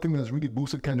think one thing that's really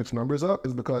boosted Kendrick's numbers up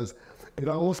is because it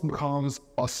almost becomes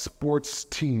a sports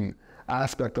team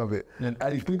aspect of it. And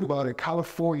if you think about it,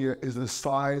 California is the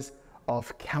size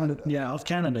of Canada. Of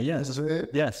Canada, yes.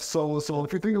 Yes. So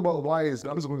if you think about why his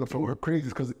numbers going up so crazy,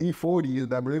 because E40 is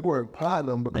that they were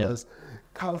platinum because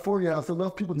California has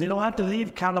enough people. They don't have to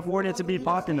leave California to be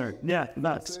popular.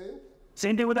 Nuts.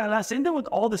 Same thing with that. Same thing with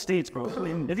all the states, bro.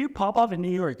 If you pop off in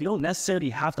New York, you don't necessarily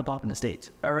have to pop in the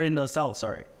States or in the South.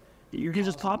 Sorry, you can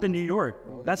just pop in New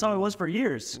York. That's how it was for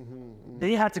years.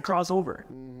 They had to cross over.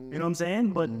 You know what I'm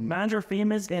saying? But mans are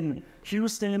famous in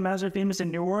Houston, mans are famous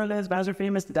in New Orleans, mans are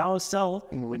famous down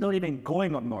south without even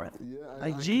going up north.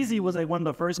 Like Jeezy was like one of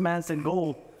the first mans to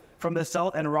go from the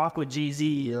south and rock with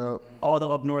Jeezy all the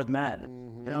up north man. You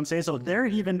know what I'm saying? So they're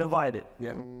even divided.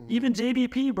 Even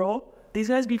JBP, bro. These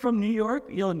guys be from New York.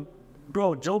 Yo,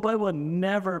 bro, Joe Budden would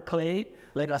never play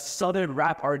like a southern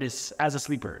rap artist as a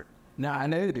sleeper. Nah, I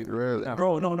know they do. Really?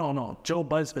 Bro, no. Joe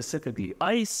Budden specifically.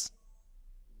 Ice.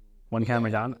 One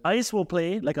camera down. Ice will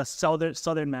play like a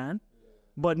southern man,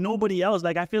 but nobody else.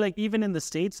 Like I feel like even in the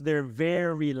States, they're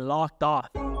very locked off